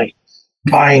last night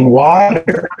buying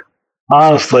water.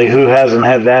 Honestly, who hasn't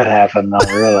had that happen though,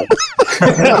 really?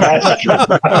 That's true.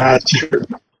 That's true.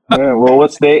 Well,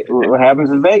 what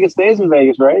happens in Vegas stays in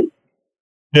Vegas, right?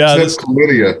 Yeah, that's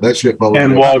chlamydia. That shit.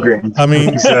 And Walgreens. I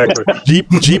mean, exactly.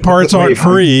 G parts aren't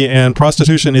free, and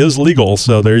prostitution is legal.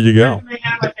 So there you go.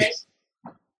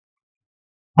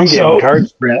 I'm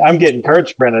getting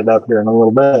cards printed up here in a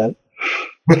little bit.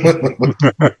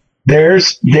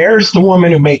 There's the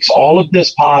woman who makes all of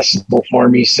this possible for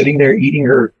me, sitting there eating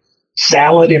her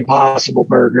salad Impossible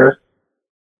burger,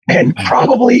 and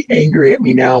probably angry at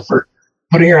me now for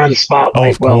putting her on the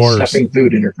spotlight while stuffing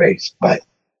food in her face. But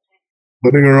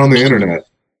putting her on the internet.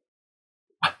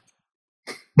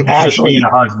 Actually, being a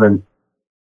husband.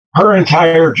 Her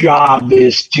entire job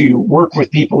is to work with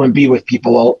people and be with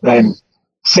people and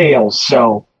sales.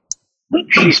 So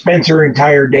she spends her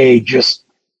entire day just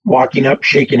walking up,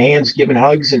 shaking hands, giving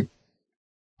hugs, and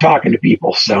talking to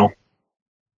people. So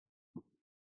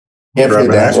can't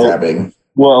forget ass grabbing.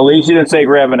 Well, at least you didn't say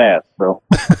grab an ass. So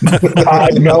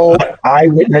no, I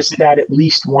witnessed that at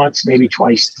least once, maybe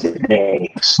twice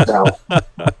today. So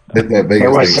there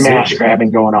was some ass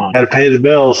grabbing going on. Got to pay the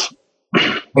bills.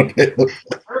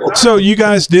 So you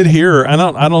guys did hear, I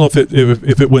don't know if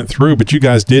it went through, but you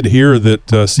guys did hear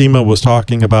that SEMA was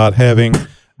talking about having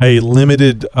a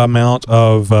limited amount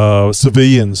of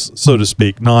civilians, so to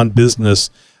speak, non-business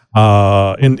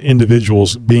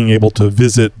individuals being able to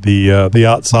visit the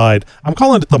outside. I'm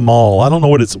calling it the mall. I don't know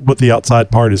what the outside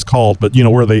part is called, but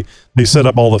where they set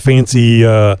up all the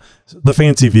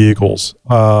fancy vehicles.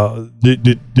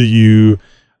 Do you?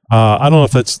 I don't know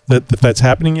if that's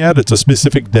happening yet. It's a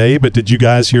specific day, but did you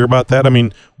guys hear about that? I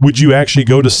mean, would you actually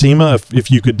go to SEMA if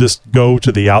you could just go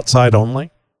to the outside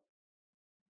only?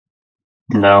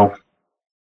 No.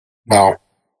 Yeah,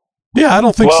 I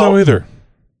don't think so either.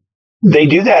 They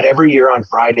do that every year on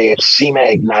Friday at SEMA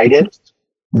Ignited.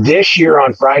 This year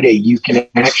on Friday, you can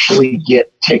actually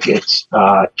get tickets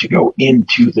to go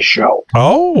into the show.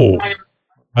 Oh,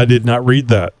 I did not read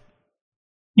that.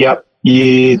 Yep.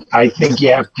 I think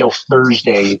you have till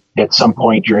Thursday at some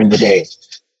point during the day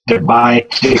to buy a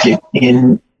ticket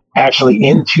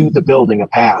into the building, a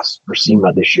pass for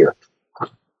SEMA this year.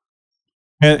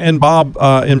 And Bob,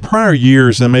 in prior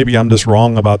years, and maybe I'm just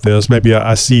wrong about this, maybe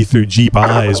I see through Jeep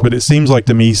eyes, but it seems like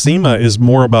to me SEMA is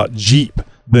more about Jeep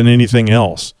than anything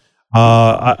else.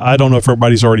 I don't know if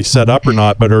everybody's already set up or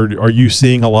not, but are you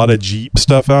seeing a lot of Jeep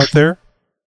stuff out there?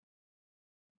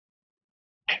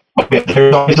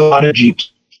 There's always a lot of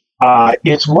Jeeps.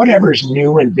 It's whatever's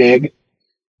new and big.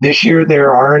 This year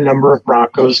there are a number of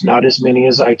Broncos, not as many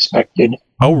as I expected.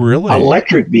 Oh, really?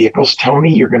 Electric vehicles,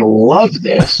 Tony, you're going to love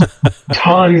this.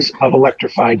 Tons of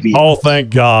electrified vehicles. Oh,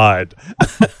 thank God.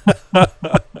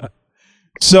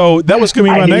 So that was going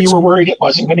to be my next. next. You were worried it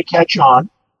wasn't going to catch on.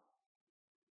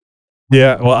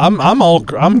 Yeah, well,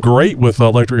 I'm great with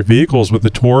electric vehicles with the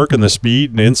torque and the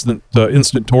speed and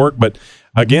instant torque, but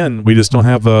again, we just don't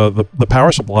have the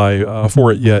power supply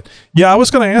for it yet. Yeah, I was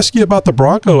going to ask you about the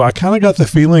Bronco. I kind of got the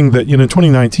feeling that in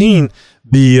 2019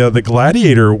 the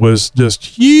Gladiator was just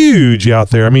huge out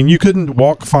there. I mean, you couldn't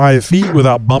walk 5 feet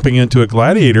without bumping into a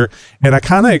Gladiator, and I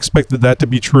kind of expected that to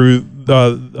be true in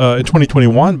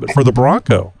 2021, but for the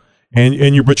Bronco,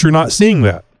 but you're not seeing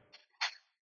that.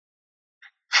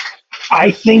 I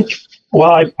think,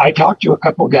 well, I talked to a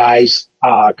couple guys,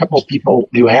 a couple of people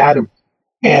who had them,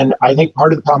 and I think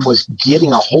part of the problem was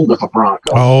getting a hold of a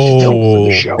Bronco. Oh, for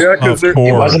the show. Yeah, because it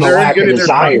wasn't a lack of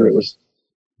desire. It was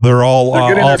they're all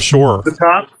offshore.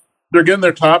 They're getting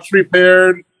their tops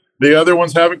repaired. The other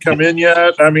ones haven't come in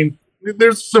yet. I mean,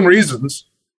 there's some reasons.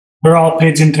 They're all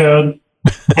pigeon-toed.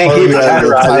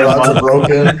 The tie rods are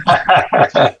broken.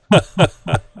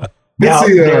 Now,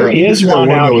 there is one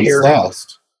out here.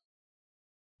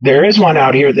 There is one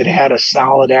out here that had a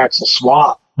solid axle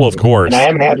swap. Well, of course. And I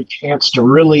haven't had a chance to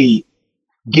really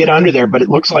get under there, but it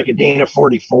looks like a Dana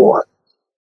 44.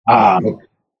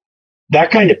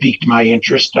 That kind of piqued my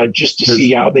interest just to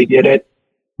see how they did it.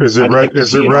 Is it red?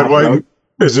 Is it red, white?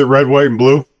 Is it red, white, and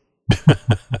blue?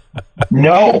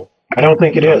 No, I don't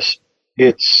think it is.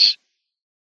 It's.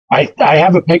 I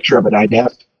have a picture of it. I'd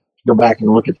have to go back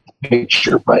and look at the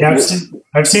picture. But yeah,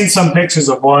 I've seen some pictures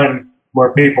of one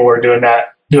where people were doing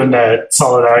the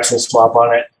solid axle swap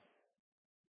on it.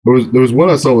 There was one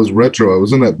I saw was retro. I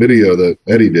was in that video that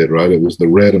Eddie did, right? It was the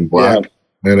red and black,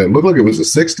 and it looked like it was a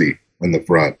 60 in the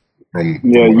front.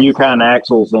 Yukon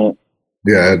axles in it.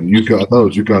 Yeah, it had Yukon. I thought it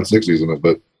was Yukon 60s in it,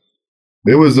 but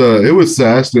it was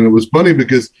SAST, and it was funny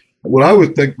because what I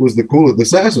would think was the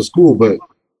SAST was cool, but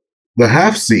the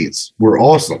half seats were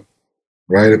awesome,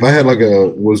 right? If I had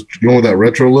was going with that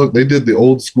retro look, they did the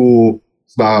old school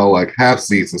style half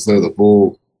seats instead of the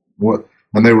full one,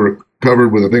 and they were covered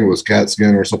with, I think it was cat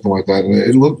skin or something like that, and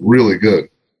it looked really good.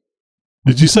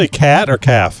 Did you say cat or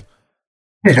calf?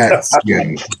 Cat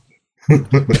skin.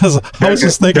 Because I was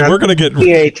just thinking we're going to get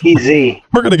CATZ.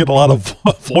 We're going to get a lot of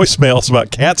voicemails about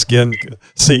cat skin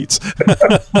seats.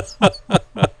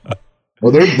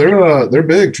 Well, they're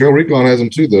big. Trail Recon has them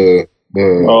too.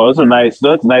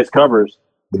 That's nice covers.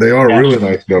 They are really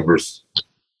nice covers,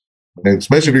 and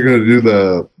especially if you're going to do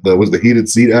the heated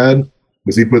seat ad,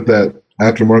 because he put that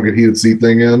aftermarket heated seat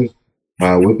thing in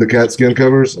with the cat skin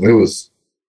covers, and it was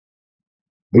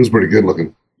pretty good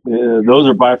looking. Yeah, those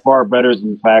are by far better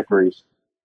than factories.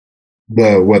 The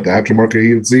aftermarket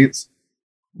heated seats?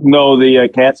 No, the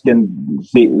cat skin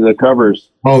seat, the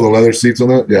covers. Oh, the leather seats on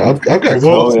that? Yeah, I've got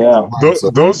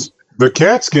those. The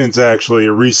cat skin's actually a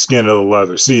reskin of the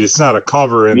leather seat. It's not a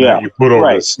cover in that you put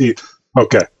over the seat.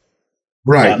 Okay.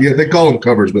 Right. Yeah, they call them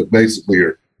covers, but basically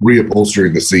you're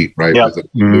reupholstering the seat, right? Yeah.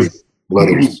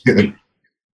 Leather skin.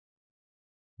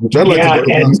 Which I'd like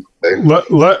to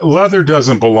leather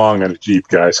doesn't belong in a Jeep,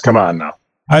 guys. Come on now.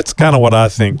 That's kind of what I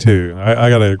think too.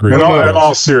 I got to agree. In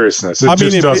all seriousness, it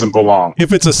just doesn't belong.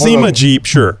 If it's a SEMA Jeep,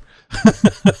 sure.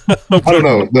 I don't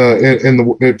know.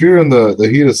 If you're in the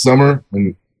heat of summer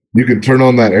and you can turn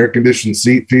on that air conditioned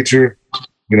seat feature,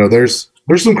 there's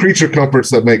some creature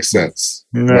comforts that make sense.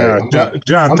 Yeah, right?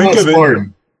 John, think of it.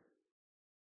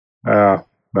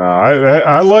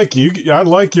 I like you. I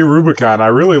like your Rubicon. I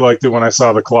really liked it when I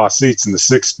saw the cloth seats in the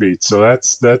 6-speed. So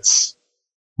that's the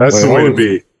way to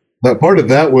be. That part of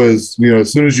that was,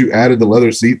 as soon as you added the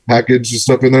leather seat package and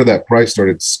stuff in there, that price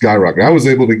started skyrocketing. I was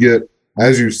able to get,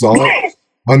 as you saw it,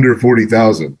 under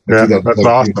 40,000. Yeah, that's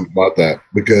awesome. About that,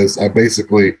 because I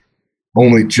basically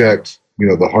only checked,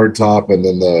 the hard top and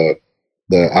then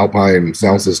the Alpine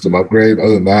sound system upgrade.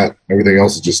 Other than that, everything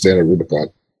else is just standard Rubicon.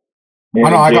 I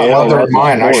know I got leather in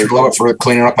mine. I should love it for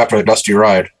cleaning up after a dusty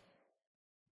ride.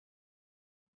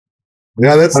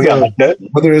 Yeah,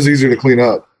 leather is easier to clean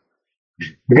up.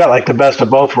 We got the best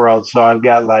of both worlds. So I've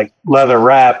got leather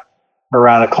wrap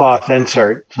around a cloth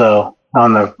insert. So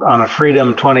on a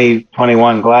Freedom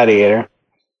 2021 Gladiator,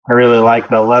 I really like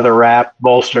the leather wrap,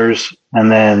 bolsters,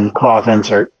 and then cloth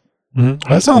insert. Mm-hmm.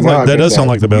 That does sound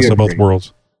like the best of both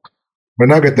worlds.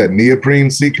 But I got that neoprene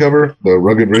seat cover, the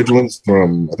Rugged Ridge ones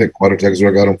from, I think, Quadrotex is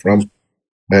where I got them from,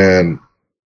 and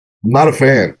I'm not a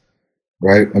fan.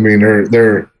 Right? I mean,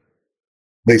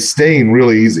 they stain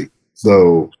really easy.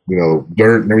 So,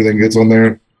 dirt and everything gets on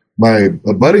there.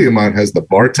 A buddy of mine has the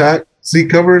Bartac seat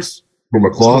covers from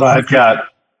a cloth. That's what I've got.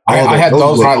 I had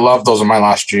those and I loved those in my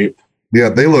last Jeep. Yeah,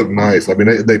 they look nice. I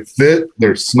mean, they fit.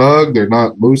 They're snug. They're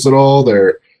not loose at all.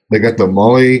 They got the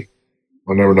Molly.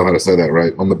 I never know how to say that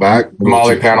right on the back. The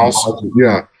Molly panels.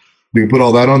 Yeah, you can put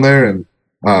all that on there, and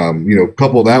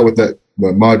couple that with the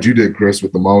mod you did, Chris,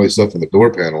 with the Molly stuff and the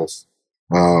door panels.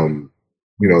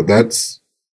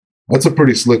 That's a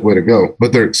pretty slick way to go.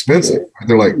 But they're expensive.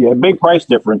 They're like big price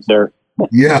difference there.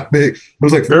 Yeah, big. It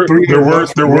was like they're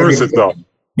worth it though.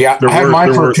 Yeah, I had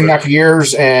mine for 2.5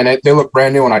 years, and they look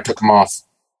brand new when I took them off.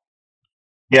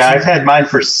 Yeah, I've had mine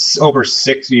for over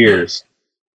 6 years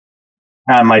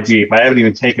on my Jeep. I haven't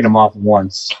even taken them off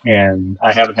once, and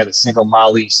I haven't had a single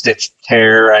Molly stitch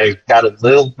tear. I got a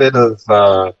little bit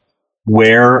of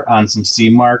wear on some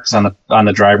seam marks on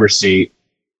the driver's seat,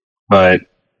 but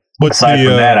aside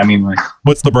from that, I mean, like,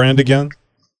 what's the brand again?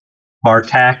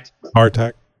 Artac.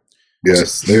 Artac.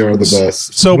 Yes, they are the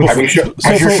best. So, have you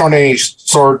shown any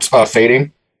sorts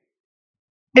fading?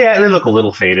 Yeah, they look a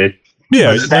little faded.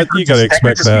 Yeah, you got to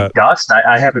expect that. Dust.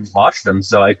 I haven't washed them,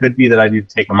 so it could be that I need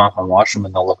to take them off and wash them,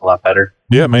 and they'll look a lot better.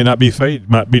 Yeah, it may not be fade,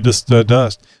 might be just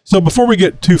dust. So before we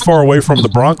get too far away from the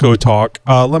Bronco talk,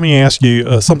 let me ask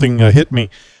you something hit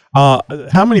me.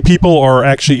 How many people are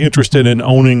actually interested in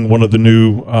owning one of the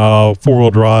new four-wheel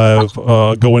drive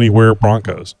go anywhere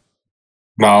Broncos?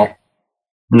 No.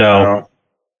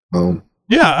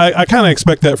 Yeah, I kind of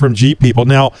expect that from Jeep people.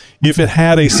 Now, if it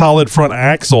had a solid front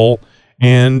axle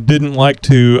and didn't like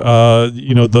to,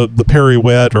 the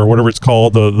Perry-Wet or whatever it's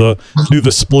called, do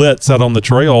the splits out on the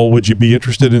trail, would you be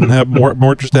interested in more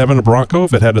interested in having a Bronco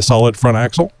if it had a solid front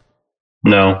axle?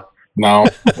 No.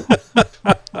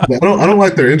 I don't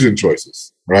like their engine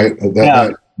choices. Right?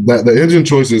 The engine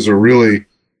choices are really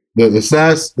the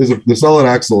SAS is the solid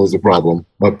axle is a problem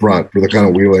up front for the kind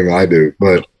of wheeling I do,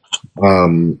 but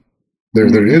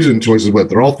their engine choices, but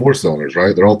they're all 4-cylinders,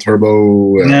 right? They're all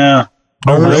turbo. Yeah.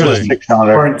 Oh, really?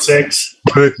 4.6.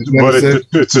 But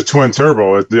it's a twin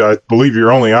turbo. I believe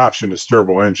your only option is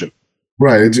turbo engine.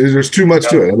 Right. There's too much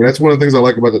to it. I mean, that's one of the things I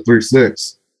like about the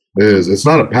 3.6 is it's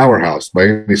not a powerhouse by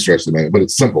any stretch of the matter, but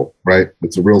it's simple, right?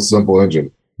 It's a real simple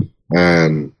engine,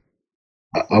 and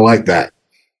I like that.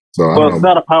 So it's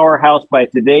not a powerhouse by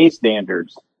today's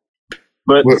standards,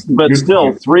 but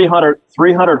still 300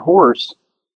 horse.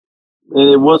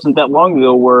 It wasn't that long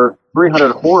ago where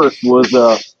 300 horse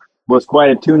was quite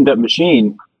a tuned up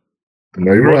machine.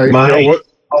 No, you're right.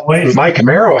 My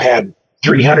Camaro had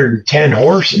 310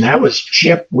 horse, and that was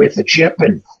chip with a chip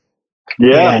and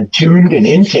tuned and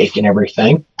intake and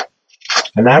everything.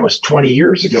 And that was 20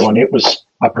 years ago, and it was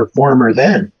a performer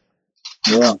then.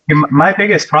 Yeah. My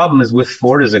biggest problem is with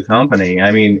Ford as a company.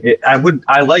 I mean,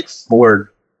 I like Ford,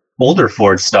 older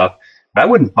Ford stuff, but I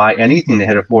wouldn't buy anything that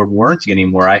had a Ford warranty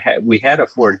anymore. We had a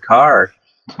Ford car,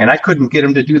 and I couldn't get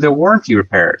them to do their warranty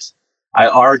repairs. I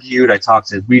argued. I talked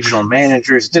to regional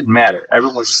managers. It didn't matter.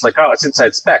 Everyone was just like, "Oh, it's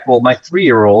inside spec." Well, my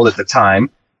 3-year-old at the time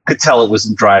could tell it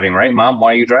wasn't driving right. Mom,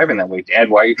 why are you driving that way?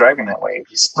 Dad, why are you driving that way?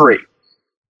 He's 3.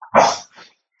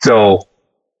 So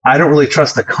I don't really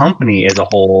trust the company as a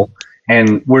whole.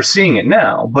 And we're seeing it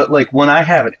now. But like when I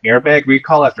have an airbag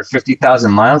recall after 50,000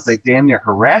 miles, they damn near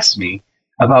harass me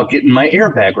about getting my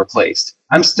airbag replaced.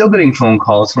 I'm still getting phone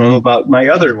calls from them about my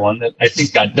other one that I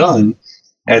think got done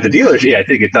at the dealership. Yeah, I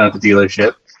did get done at the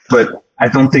dealership, but I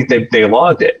don't think they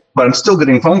logged it. But I'm still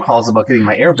getting phone calls about getting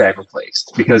my airbag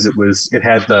replaced because it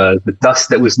had the dust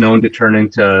that was known to turn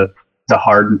into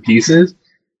hardened pieces.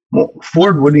 Well,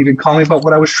 Ford wouldn't even call me about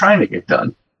what I was trying to get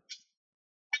done.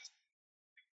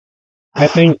 I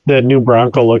think the new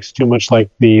Bronco looks too much like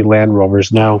the Land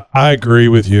Rovers now. I agree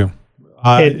with you.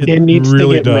 It needs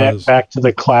really to get back to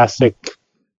the classic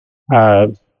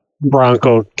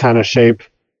Bronco kind of shape.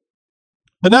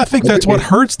 And I think that's what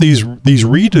hurts these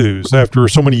redos after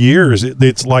so many years.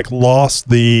 It's like lost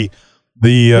the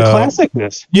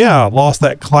classicness. Yeah, lost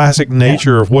that classic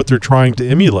nature of what they're trying to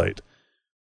emulate.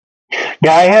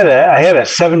 Yeah, I had a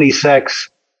 76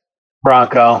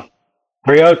 Bronco,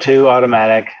 302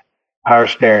 automatic, power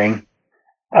steering,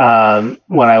 when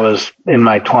I was in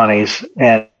my 20s.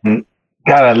 And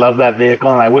God, I love that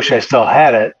vehicle, and I wish I still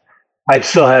had it. I'd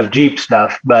still have Jeep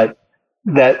stuff, but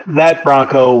that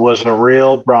Bronco was a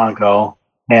real Bronco,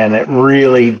 and it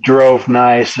really drove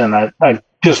nice, and I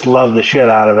just love the shit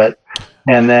out of it.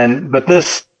 And then, but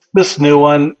this new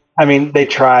one, I mean, they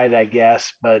tried, I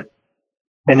guess, but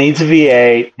it needs a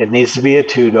V8. It needs to be a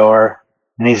 2-door.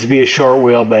 It needs to be a short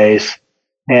wheelbase.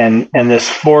 And this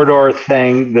 4-door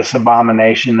thing, this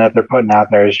abomination that they're putting out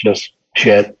there is just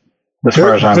shit. As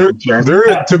far as I'm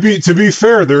concerned. To be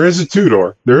fair, there is a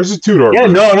 2-door. There is a 2-door. Yeah,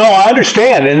 no, I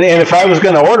understand. And if I was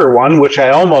going to order one, which I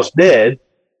almost did,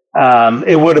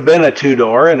 It would have been a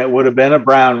 2-door, and it would have been a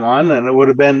brown one, and it would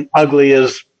have been ugly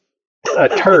as a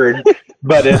turd,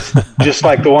 but it's just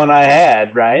like the one I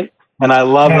had, right? And I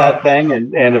love that thing,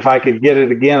 and if I could get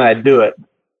it again, I'd do it.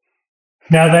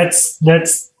 Now that's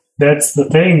the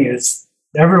thing is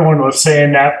everyone was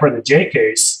saying that for the J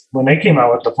case when they came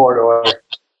out with the 4-door.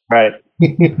 Right.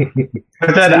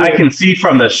 But then I can see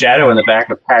from the shadow in the back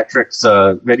of Patrick's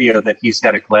video that he's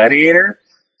got a Gladiator.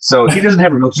 So he doesn't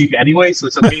have a real Jeep anyway, so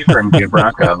it's okay for him to get a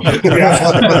Bronco.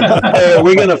 Hey, are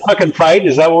we going to fucking fight?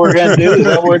 Is that what we're going to do? Is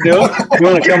that what we're doing? You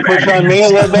want to come push on me a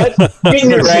little bit?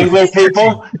 You Wrangler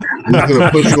people? He's going to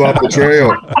push you off the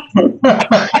trail.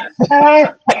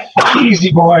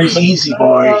 Easy boys, easy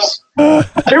boys.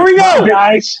 Here we go,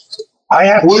 guys. I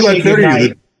have What to did I say tell you?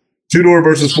 goodnight. The 2-door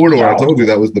versus 4-door. I told you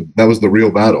that was the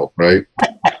real battle, right?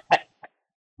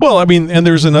 Well, I mean, and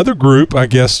there's another group, I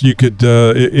guess you could,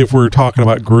 if we're talking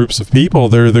about groups of people,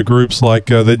 they're the groups like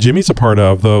that Jimmy's a part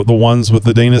of, the ones with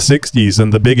the Dana 60s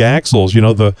and the big axles,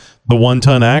 the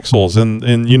 1-ton axles.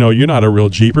 And you're not a real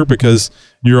Jeeper because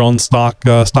you're on stock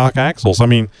axles. I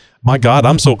mean, my God,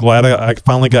 I'm so glad I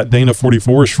finally got Dana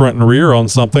 44s front and rear on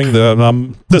something that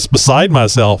I'm just beside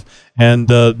myself. And,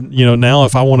 now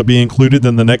if I want to be included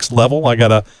in the next level, I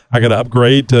gotta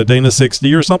upgrade to Dana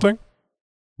 60 or something.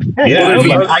 Yeah,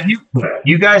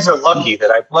 you guys are lucky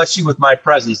that I bless you with my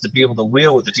presence to be able to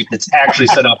wheel with a Jeep that's actually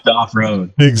set up to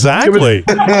off-road. Exactly.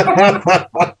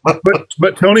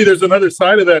 but Tony, there's another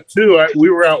side of that too. We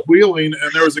were out wheeling,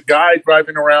 and there was a guy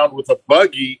driving around with a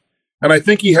buggy, and I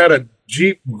think he had a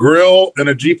Jeep grill and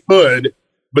a Jeep hood,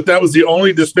 but that was the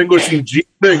only distinguishing Jeep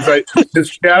things. His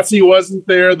chassis wasn't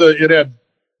there. It had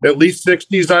at least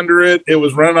 60s under it. It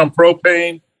was running on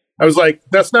propane. I was like,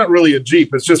 that's not really a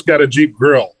Jeep. It's just got a Jeep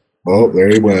grill. Oh, there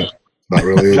he went. Not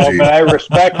really a Jeep. But I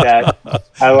respect that.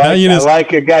 I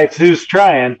like a guy who's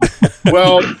trying.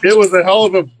 Well, it was a hell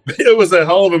of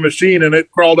a machine, and it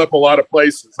crawled up a lot of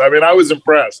places. I mean, I was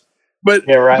impressed. But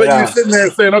you're sitting there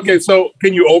saying, okay, so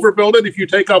can you overbuild it? If you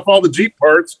take off all the Jeep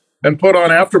parts and put on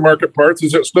aftermarket parts,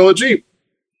 is it still a Jeep?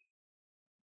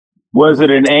 Was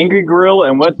it an angry grill,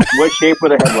 and what shape were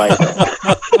the headlights?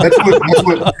 That's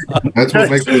what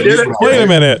makes it. Wait a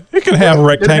minute! It can have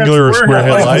rectangular or square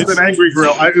headlights. It was an angry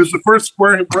grill. It was the first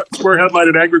square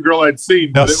headlighted angry grill I'd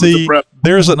seen. Now see,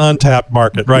 there's an untapped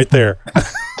market right there.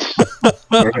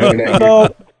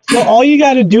 So all you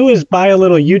got to do is buy a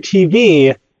little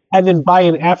UTV and then buy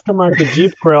an aftermarket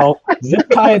Jeep grill, zip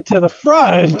tie it to the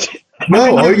front.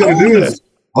 No, all you got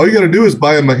to do is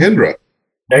buy a Mahindra.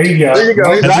 There you go.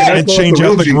 And change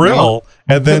out the grill,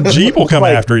 and then Jeep will come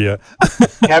after you.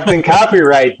 Captain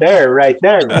Copyright right there,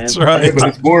 man. That's right. Yeah, but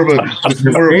it's more of a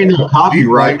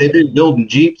copyright. They've been building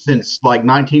Jeeps since like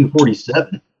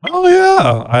 1947. Oh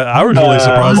yeah, I was really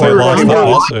surprised they lost that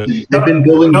lawsuit. They've been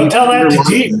building. Don't tell that to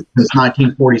Jeep since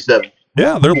 1947.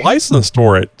 Yeah, they're licensed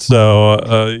for it. So,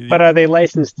 but are they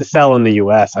licensed to sell in the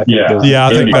U.S.? I think I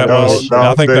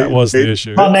think that was the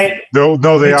issue. No,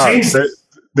 they are.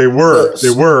 They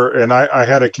were, and I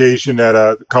had occasion at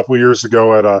a couple years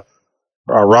ago at a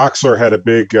Roxor had a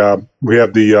big. We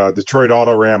have the Detroit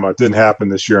Autorama. It didn't happen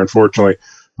this year, unfortunately,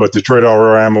 but Detroit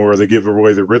Autorama where they give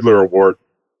away the Riddler Award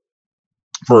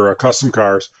for custom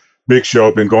cars. Big show,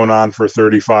 been going on for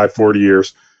 35, 40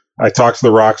 years. I talked to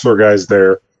the Roxor guys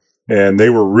there, and they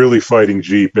were really fighting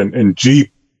Jeep, and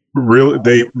Jeep really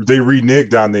they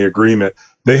reneged on the agreement.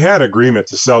 They had agreement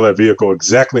to sell that vehicle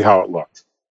exactly how it looked.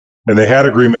 And they had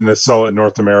agreement to sell it in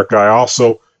North America. I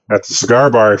also, at the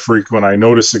cigar bar I frequent, I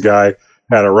noticed a guy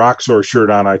had a Roxor shirt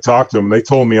on. I talked to him. They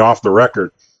told me off the record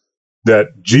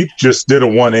that Jeep just did a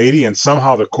 180 and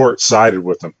somehow the court sided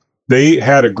with them. They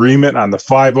had agreement on the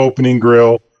 5-opening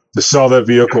grill to sell that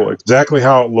vehicle exactly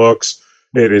how it looks.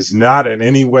 It is not in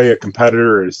any way a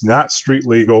competitor. It is not street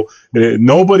legal.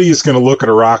 Nobody is going to look at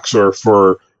a Roxor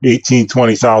for $18,000,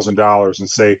 $20,000 and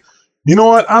say, you know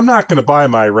what? I'm not going to buy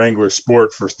my Wrangler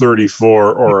Sport for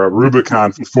 34 or a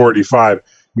Rubicon for 45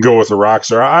 and go with a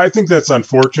Roxor. I think that's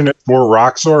unfortunate for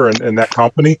Roxor and that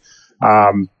company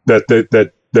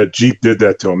that Jeep did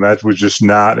that to them. That was just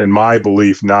not, in my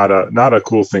belief, not a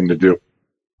cool thing to do.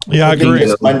 Yeah, I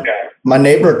agree. My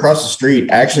neighbor across the street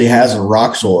actually has a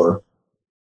Roxor,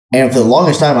 and for the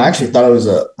longest time, I actually thought it was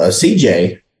a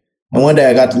CJ. And one day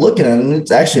I got to looking at it, and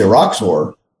it's actually a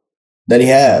Roxor that he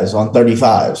has on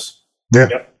 35s. Yeah.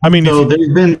 I mean, so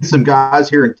there's been some guys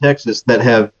here in Texas that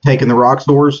have taken the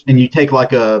Roxors, and you take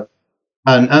like an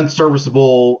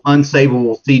unserviceable,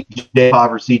 unsavable CJ5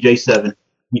 or CJ7.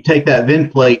 You take that VIN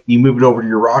plate, you move it over to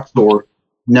your Roxor.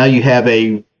 Now you have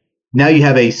a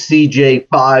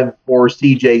CJ5 or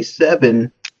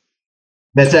CJ7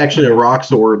 That's actually a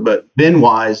Roxor, but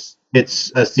VIN-wise,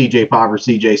 it's a CJ5 or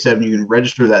CJ7. You can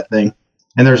register that thing.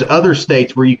 And there's other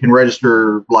states where you can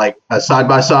register like a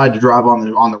side-by-side to drive on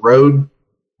the road,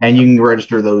 and you can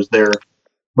register those there.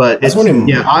 But I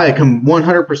can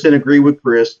 100% agree with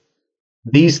Chris.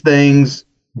 These things,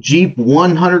 Jeep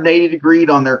 180 degreed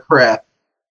on their crap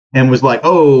and was like,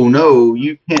 "Oh no,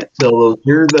 you can't sell those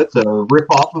here. That's a rip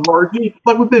off of our Jeep."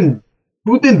 Like we've been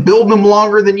building them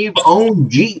longer than you've owned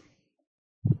Jeep.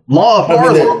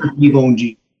 Longer than you've owned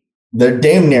Jeep. They're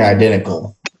damn near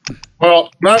identical.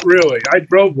 Well, not really. I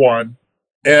drove one,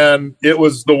 and it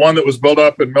was the one that was built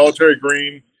up in military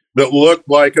green that looked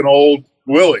like an old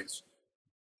Willys.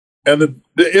 And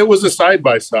it was a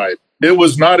side-by-side. It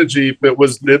was not a Jeep. It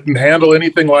didn't handle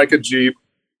anything like a Jeep.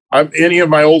 Any of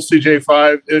my old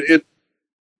CJ5,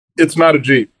 it's not a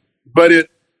Jeep. But it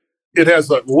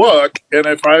has a look, and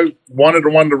if I wanted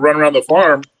one to run around the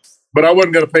farm, but I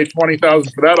wasn't going to pay $20,000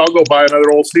 for that, I'll go buy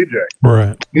another old CJ.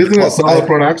 Right. Isn't it solid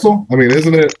front axle? I mean,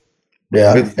 isn't it?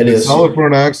 Yeah, it is. Solid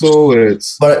front axle.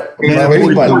 It's what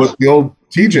the old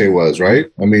TJ was,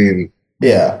 right? I mean,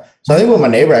 yeah. So I think what my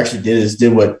neighbor actually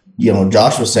did what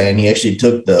Josh was saying. He actually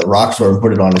took the Roxor and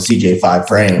put it on a CJ5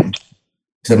 frame.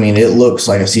 So I mean, it looks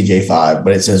like a CJ5,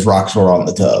 but it says Roxor on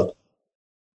the tub.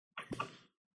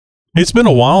 It's been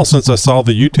a while since I saw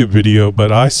the YouTube video,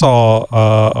 but I saw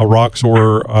a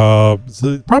Roxor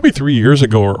probably 3 years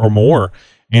ago or more.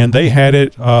 And they had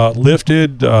it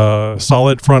lifted,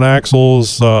 solid front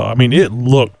axles. I mean, it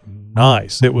looked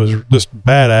nice. It was just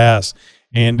badass.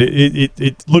 And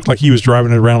it looked like he was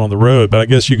driving it around on the road, but I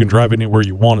guess you can drive anywhere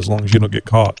you want as long as you don't get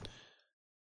caught.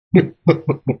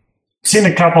 Seen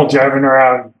a couple driving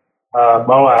around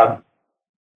Moab.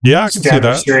 Yeah, I can see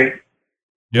that. Street.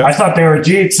 Yeah. I thought they were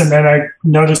Jeeps, and then I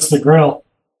noticed the grill.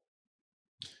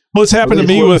 Well, it's happened to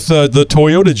me with the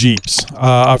Toyota Jeeps.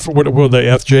 What were the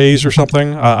FJs or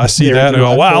something? I see that and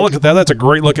I go, wow, look at that. That's a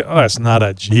great look. Oh, that's not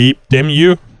a Jeep. Damn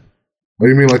you. Oh,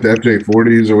 you mean like the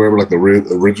FJ40s or whatever, like the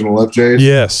original FJs?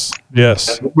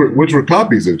 Yes. Which were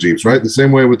copies of Jeeps, right? The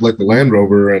same way with like the Land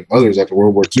Rover and others after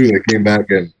World War II, they came back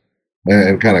and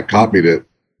kind of copied it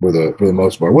for the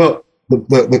most part. Well,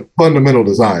 the fundamental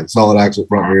design, solid axle,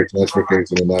 front rear transfer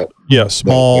case, and that. Yeah,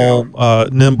 small,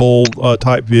 nimble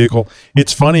type vehicle.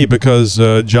 It's funny because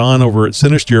John over at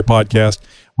Cinesteer podcast,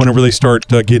 whenever they start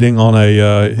getting on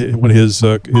when his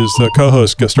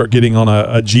co-hosts start getting on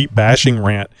a Jeep bashing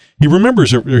rant, he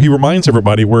reminds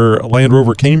everybody where Land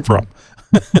Rover came from.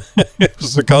 It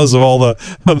was because of all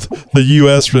the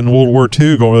U.S. in World War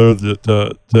II going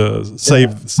to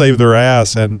save their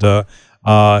ass and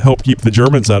help keep the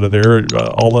Germans out of there.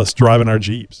 All us driving our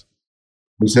Jeeps.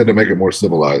 We just had to make it more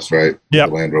civilized, right? Yeah.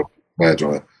 Land Rover badge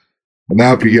on it. And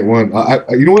now if you get one,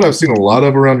 you know what I've seen a lot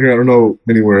of around here? I don't know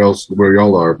anywhere else where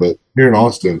y'all are, but here in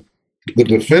Austin, the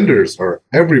Defenders are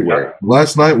everywhere. Yeah.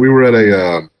 Last night we were at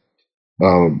a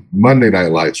Monday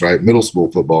Night Lights, right? Middle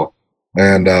school football.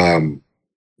 And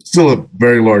still a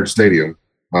very large stadium,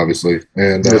 obviously.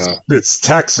 And it's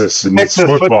Texas and Texas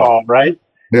it's football, right?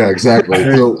 Yeah, exactly.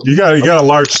 So, you got a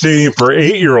large stadium for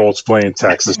 8-year-olds playing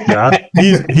Texas, John.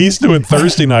 He's doing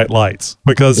Thursday night lights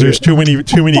because there's too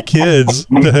many kids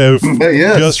to have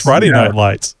just Friday night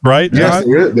lights, right, John?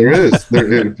 Yes, there is.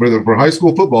 For high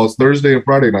school football, it's Thursday and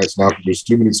Friday nights now because there's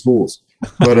too many schools.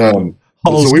 But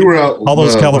so we were out. All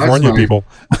those California people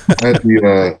at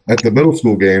the middle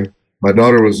school game. My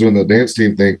daughter was doing the dance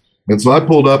team thing, and so I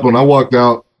pulled up when I walked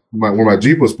out where my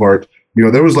Jeep was parked.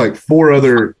 There was like 4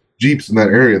 other Jeeps in that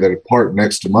area that had parked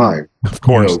next to mine. Of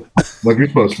course. Like you're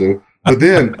supposed to. But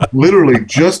then literally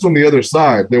just on the other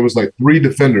side, there was like 3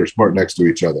 Defenders parked next to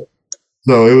each other.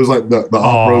 So it was like the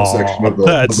off-road section of the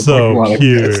That's so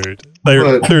cute.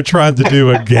 They're trying to do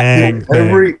a gang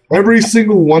thing. Every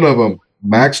single one of them,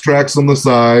 Max Tracks on the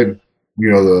side,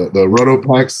 the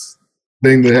Rotopax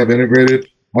thing they have integrated.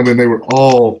 I mean, they were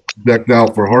all decked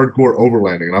out for hardcore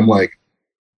overlanding. And I'm like,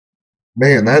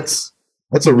 man, that's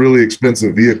a really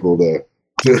expensive vehicle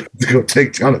to go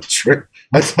take down a trip.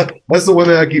 That's the one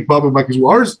that I keep popping back because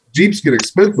ours Jeeps get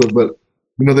expensive, but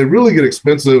they really get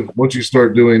expensive once you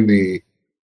start doing the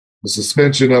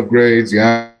suspension upgrades,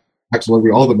 the axle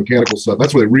upgrade, all the mechanical stuff.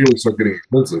 That's where they really start getting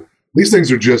expensive. These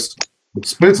things are just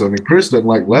expensive. I mean, Chris doesn't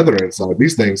like leather inside.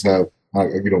 These things have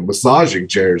massaging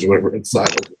chairs or whatever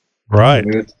inside of it. Right. I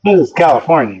mean, it's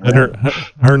California. Right? And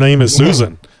her name is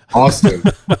Susan. Austin.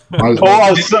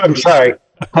 I'm sorry.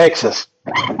 Texas.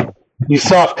 You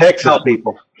soft Texas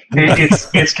people.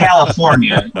 It's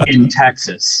California in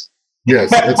Texas.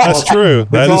 Yes, that's true.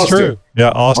 That is true.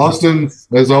 Yeah, Austin.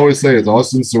 Austin, as I always say, it's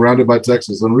Austin surrounded by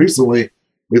Texas. And recently,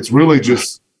 it's really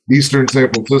just eastern San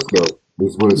Francisco.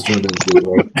 is what it's turned into.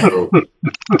 Right? So,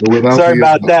 without Sorry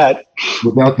about that.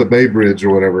 Without the Bay Bridge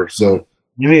or whatever. So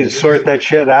you need to sort that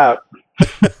shit out. You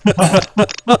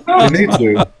need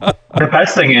to. The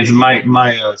best thing is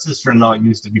my sister-in-law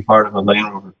used to be part of a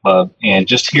Land Rover club, and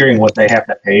just hearing what they have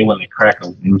to pay when they crack a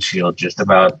windshield just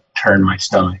about turned my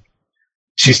stomach.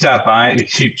 She stopped by.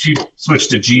 She switched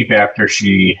to Jeep after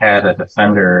she had a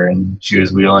Defender, and she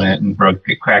was wheeling it and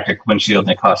cracked a windshield,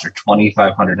 and it cost her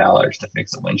 $2,500 to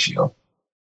fix the windshield.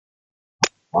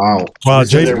 Wow! Wow!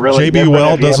 JB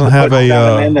Well doesn't have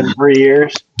a in 3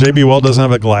 years. JB Well doesn't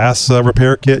have a glass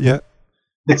repair kit yet.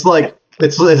 It's like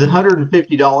it's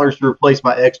 $150 to replace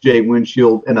my XJ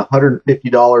windshield and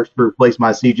 $150 to replace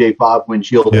my CJ5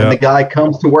 windshield. Yep. And the guy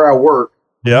comes to where I work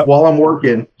while I'm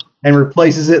working and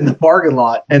replaces it in the parking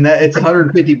lot, and it's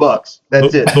 $150.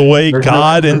 That's it. The way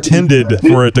God intended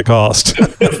for it to cost.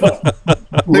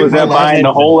 Was that buying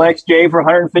the whole XJ for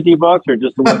 $150 or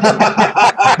just the one?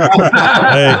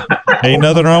 Hey, ain't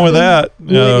nothing wrong with that.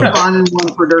 You ain't finding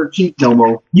one for dirt cheap no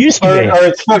more. Used to be. Or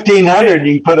it's $1,500.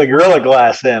 You can put a Gorilla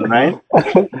Glass in, right?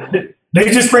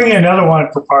 They just bring you another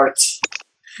one for parts.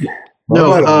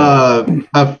 No, a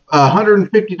 $150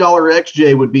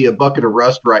 XJ would be a bucket of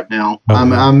rust right now.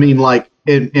 I mean, like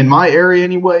in my area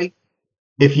anyway.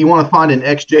 If you want to find an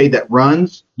XJ that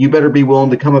runs, you better be willing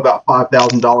to come about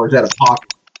 $5,000 out of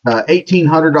pocket.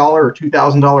 $1,800 or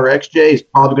 $2,000 XJ is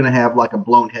probably going to have like a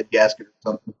blown head gasket or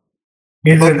something.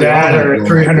 Either that or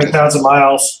 300,000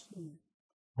 miles.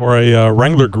 Or a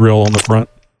Wrangler grill on the front.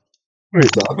 Wait,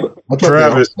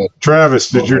 Travis,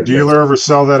 did your dealer ever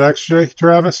sell that XJ,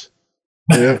 Travis?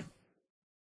 Yeah.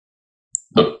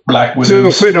 The Black Widow.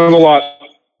 Still sitting on the lot.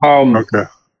 Okay.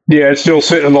 Yeah, it's still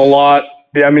sitting on the lot.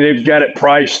 Yeah, I mean, they've got it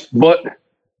priced, but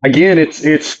again, it's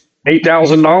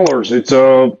 $8,000. It's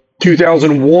a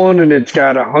 2001, and it's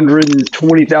got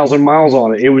 120,000 miles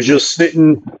on it. It was just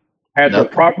sitting at the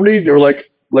property. They were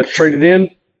like, "Let's trade it in."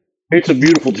 It's a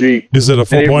beautiful Jeep. Is it a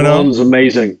 4.0? It runs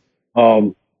amazing.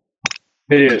 It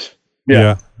is.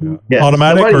 Yeah.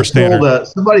 Automatic or standard?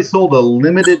 Somebody sold a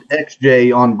limited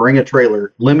XJ on Bring a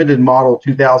Trailer, limited model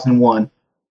 2001.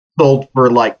 Sold for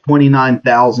like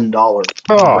 $29,000.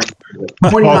 Oh,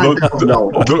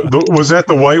 $29,000. Was that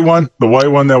the white one? The white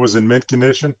one that was in mint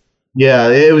condition? Yeah,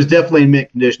 it was definitely in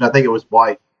mint condition. I think it was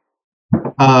white.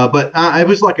 But it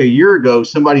was like a year ago.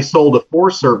 Somebody sold a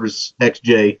 4-service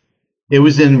XJ. It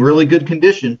was in really good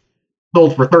condition.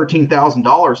 Sold for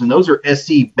 $13,000, and those are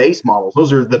SC base models.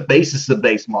 Those are the basis of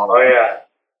base models. Oh yeah.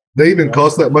 They even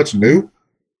cost that much new?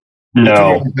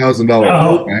 No.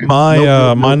 $20,000.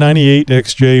 My 98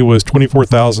 XJ was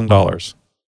 $24,000,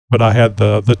 but I had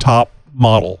the top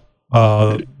model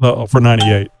for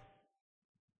 98.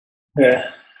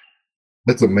 Yeah,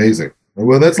 that's amazing.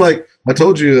 Well, that's like I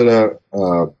told you that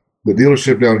the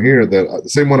dealership down here, that the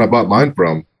same one I bought mine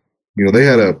from, they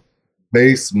had a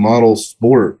base model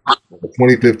Sport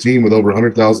 2015 with over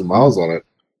 100,000 miles on it,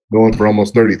 going for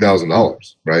almost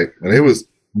 $30,000, right? And it was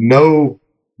no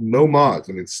mods.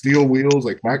 I mean, steel wheels,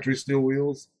 like factory steel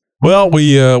wheels. Well,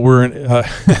 we're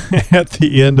at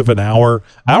the end of an hour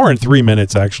and 3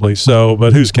 minutes actually. So,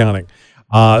 but who's counting?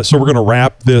 So we're going to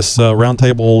wrap this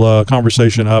roundtable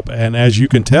conversation up, and as you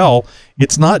can tell,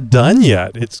 it's not done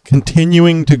yet. It's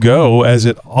continuing to go as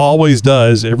it always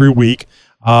does every week.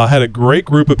 Had a great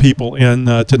group of people in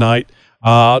tonight.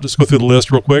 I'll just go through the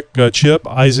list real quick. Chip,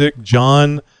 Isaac,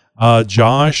 John,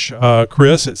 Josh,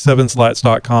 Chris at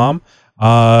sevenslats.com.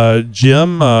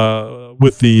 Jim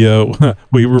with the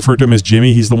we refer to him as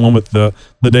Jimmy. He's the one with the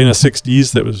Dana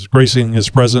 60s that was gracing his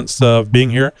presence of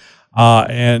being here.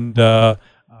 And I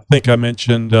think I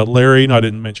mentioned Larry. No, I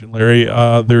didn't mention Larry.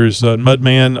 There's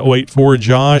Mudman 084,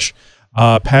 Josh,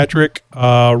 Patrick,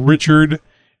 Richard,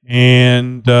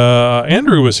 and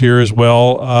Andrew was here as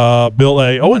well. Bill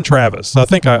A. Oh, and Travis. I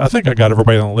think I got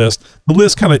everybody on the list. The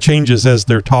list kind of changes as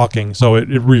they're talking, so it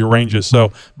rearranges.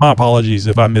 So my apologies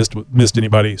if I missed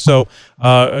anybody. So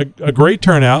a great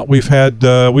turnout. We've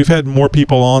had more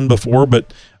people on before,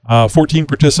 but 14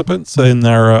 participants in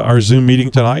our Zoom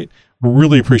meeting tonight.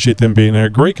 Really appreciate them being there.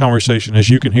 Great conversation, as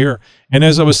you can hear. And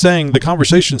as I was saying, the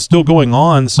conversation's still going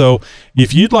on. So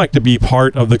if you'd like to be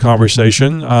part of the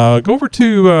conversation, go over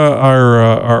to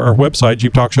our website,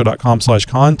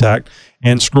 jeeptalkshow.com/contact,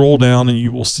 and scroll down, and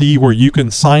you will see where you can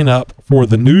sign up for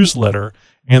the newsletter.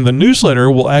 And the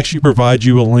newsletter will actually provide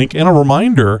you a link and a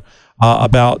reminder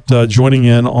about joining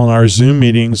in on our Zoom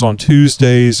meetings on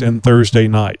Tuesdays and Thursday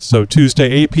nights. So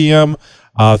Tuesday, 8 p.m.,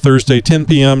 Thursday, 10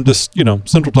 p.m., just,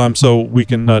 Central Time, so we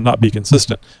can not be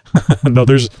consistent. No,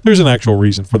 there's an actual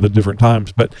reason for the different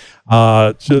times. But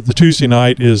the Tuesday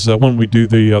night is when we do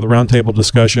the roundtable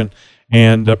discussion.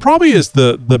 and probably is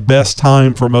the best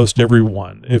time for most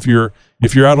everyone. If you're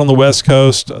out on the West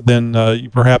Coast, then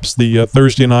perhaps the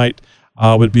Thursday night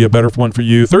would be a better one for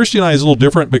you. Thursday night is a little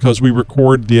different because we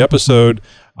record the episode,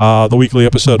 the weekly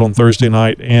episode on Thursday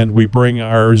night, and we bring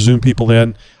our Zoom people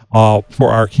in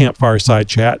for our Campfire Side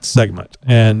Chat segment.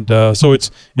 And so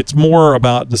it's more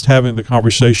about just having the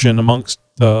conversation amongst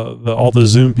all the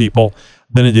Zoom people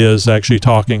than it is actually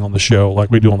talking on the show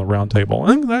like we do on the roundtable.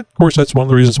 And that, of course, that's one of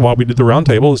the reasons why we did the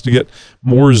roundtable, is to get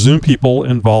more Zoom people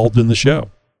involved in the show.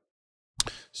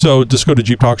 So just go to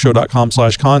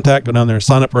jeeptalkshow.com/contact, go down there and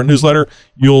sign up for our newsletter.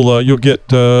 You'll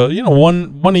get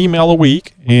one email a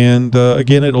week, and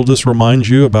again, it'll just remind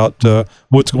you about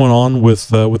what's going on with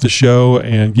the show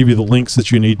and give you the links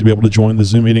that you need to be able to join the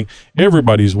Zoom meeting.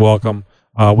 Everybody's welcome.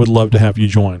 Would love to have you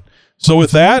join. So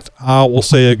with that, we'll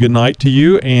say a good night to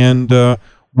you, and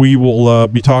we will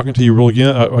be talking to you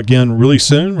again really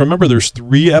soon. Remember, there's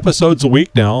 3 episodes a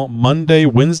week now: Monday,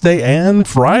 Wednesday, and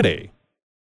Friday.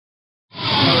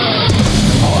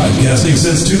 Podcasting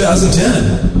since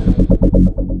 2010.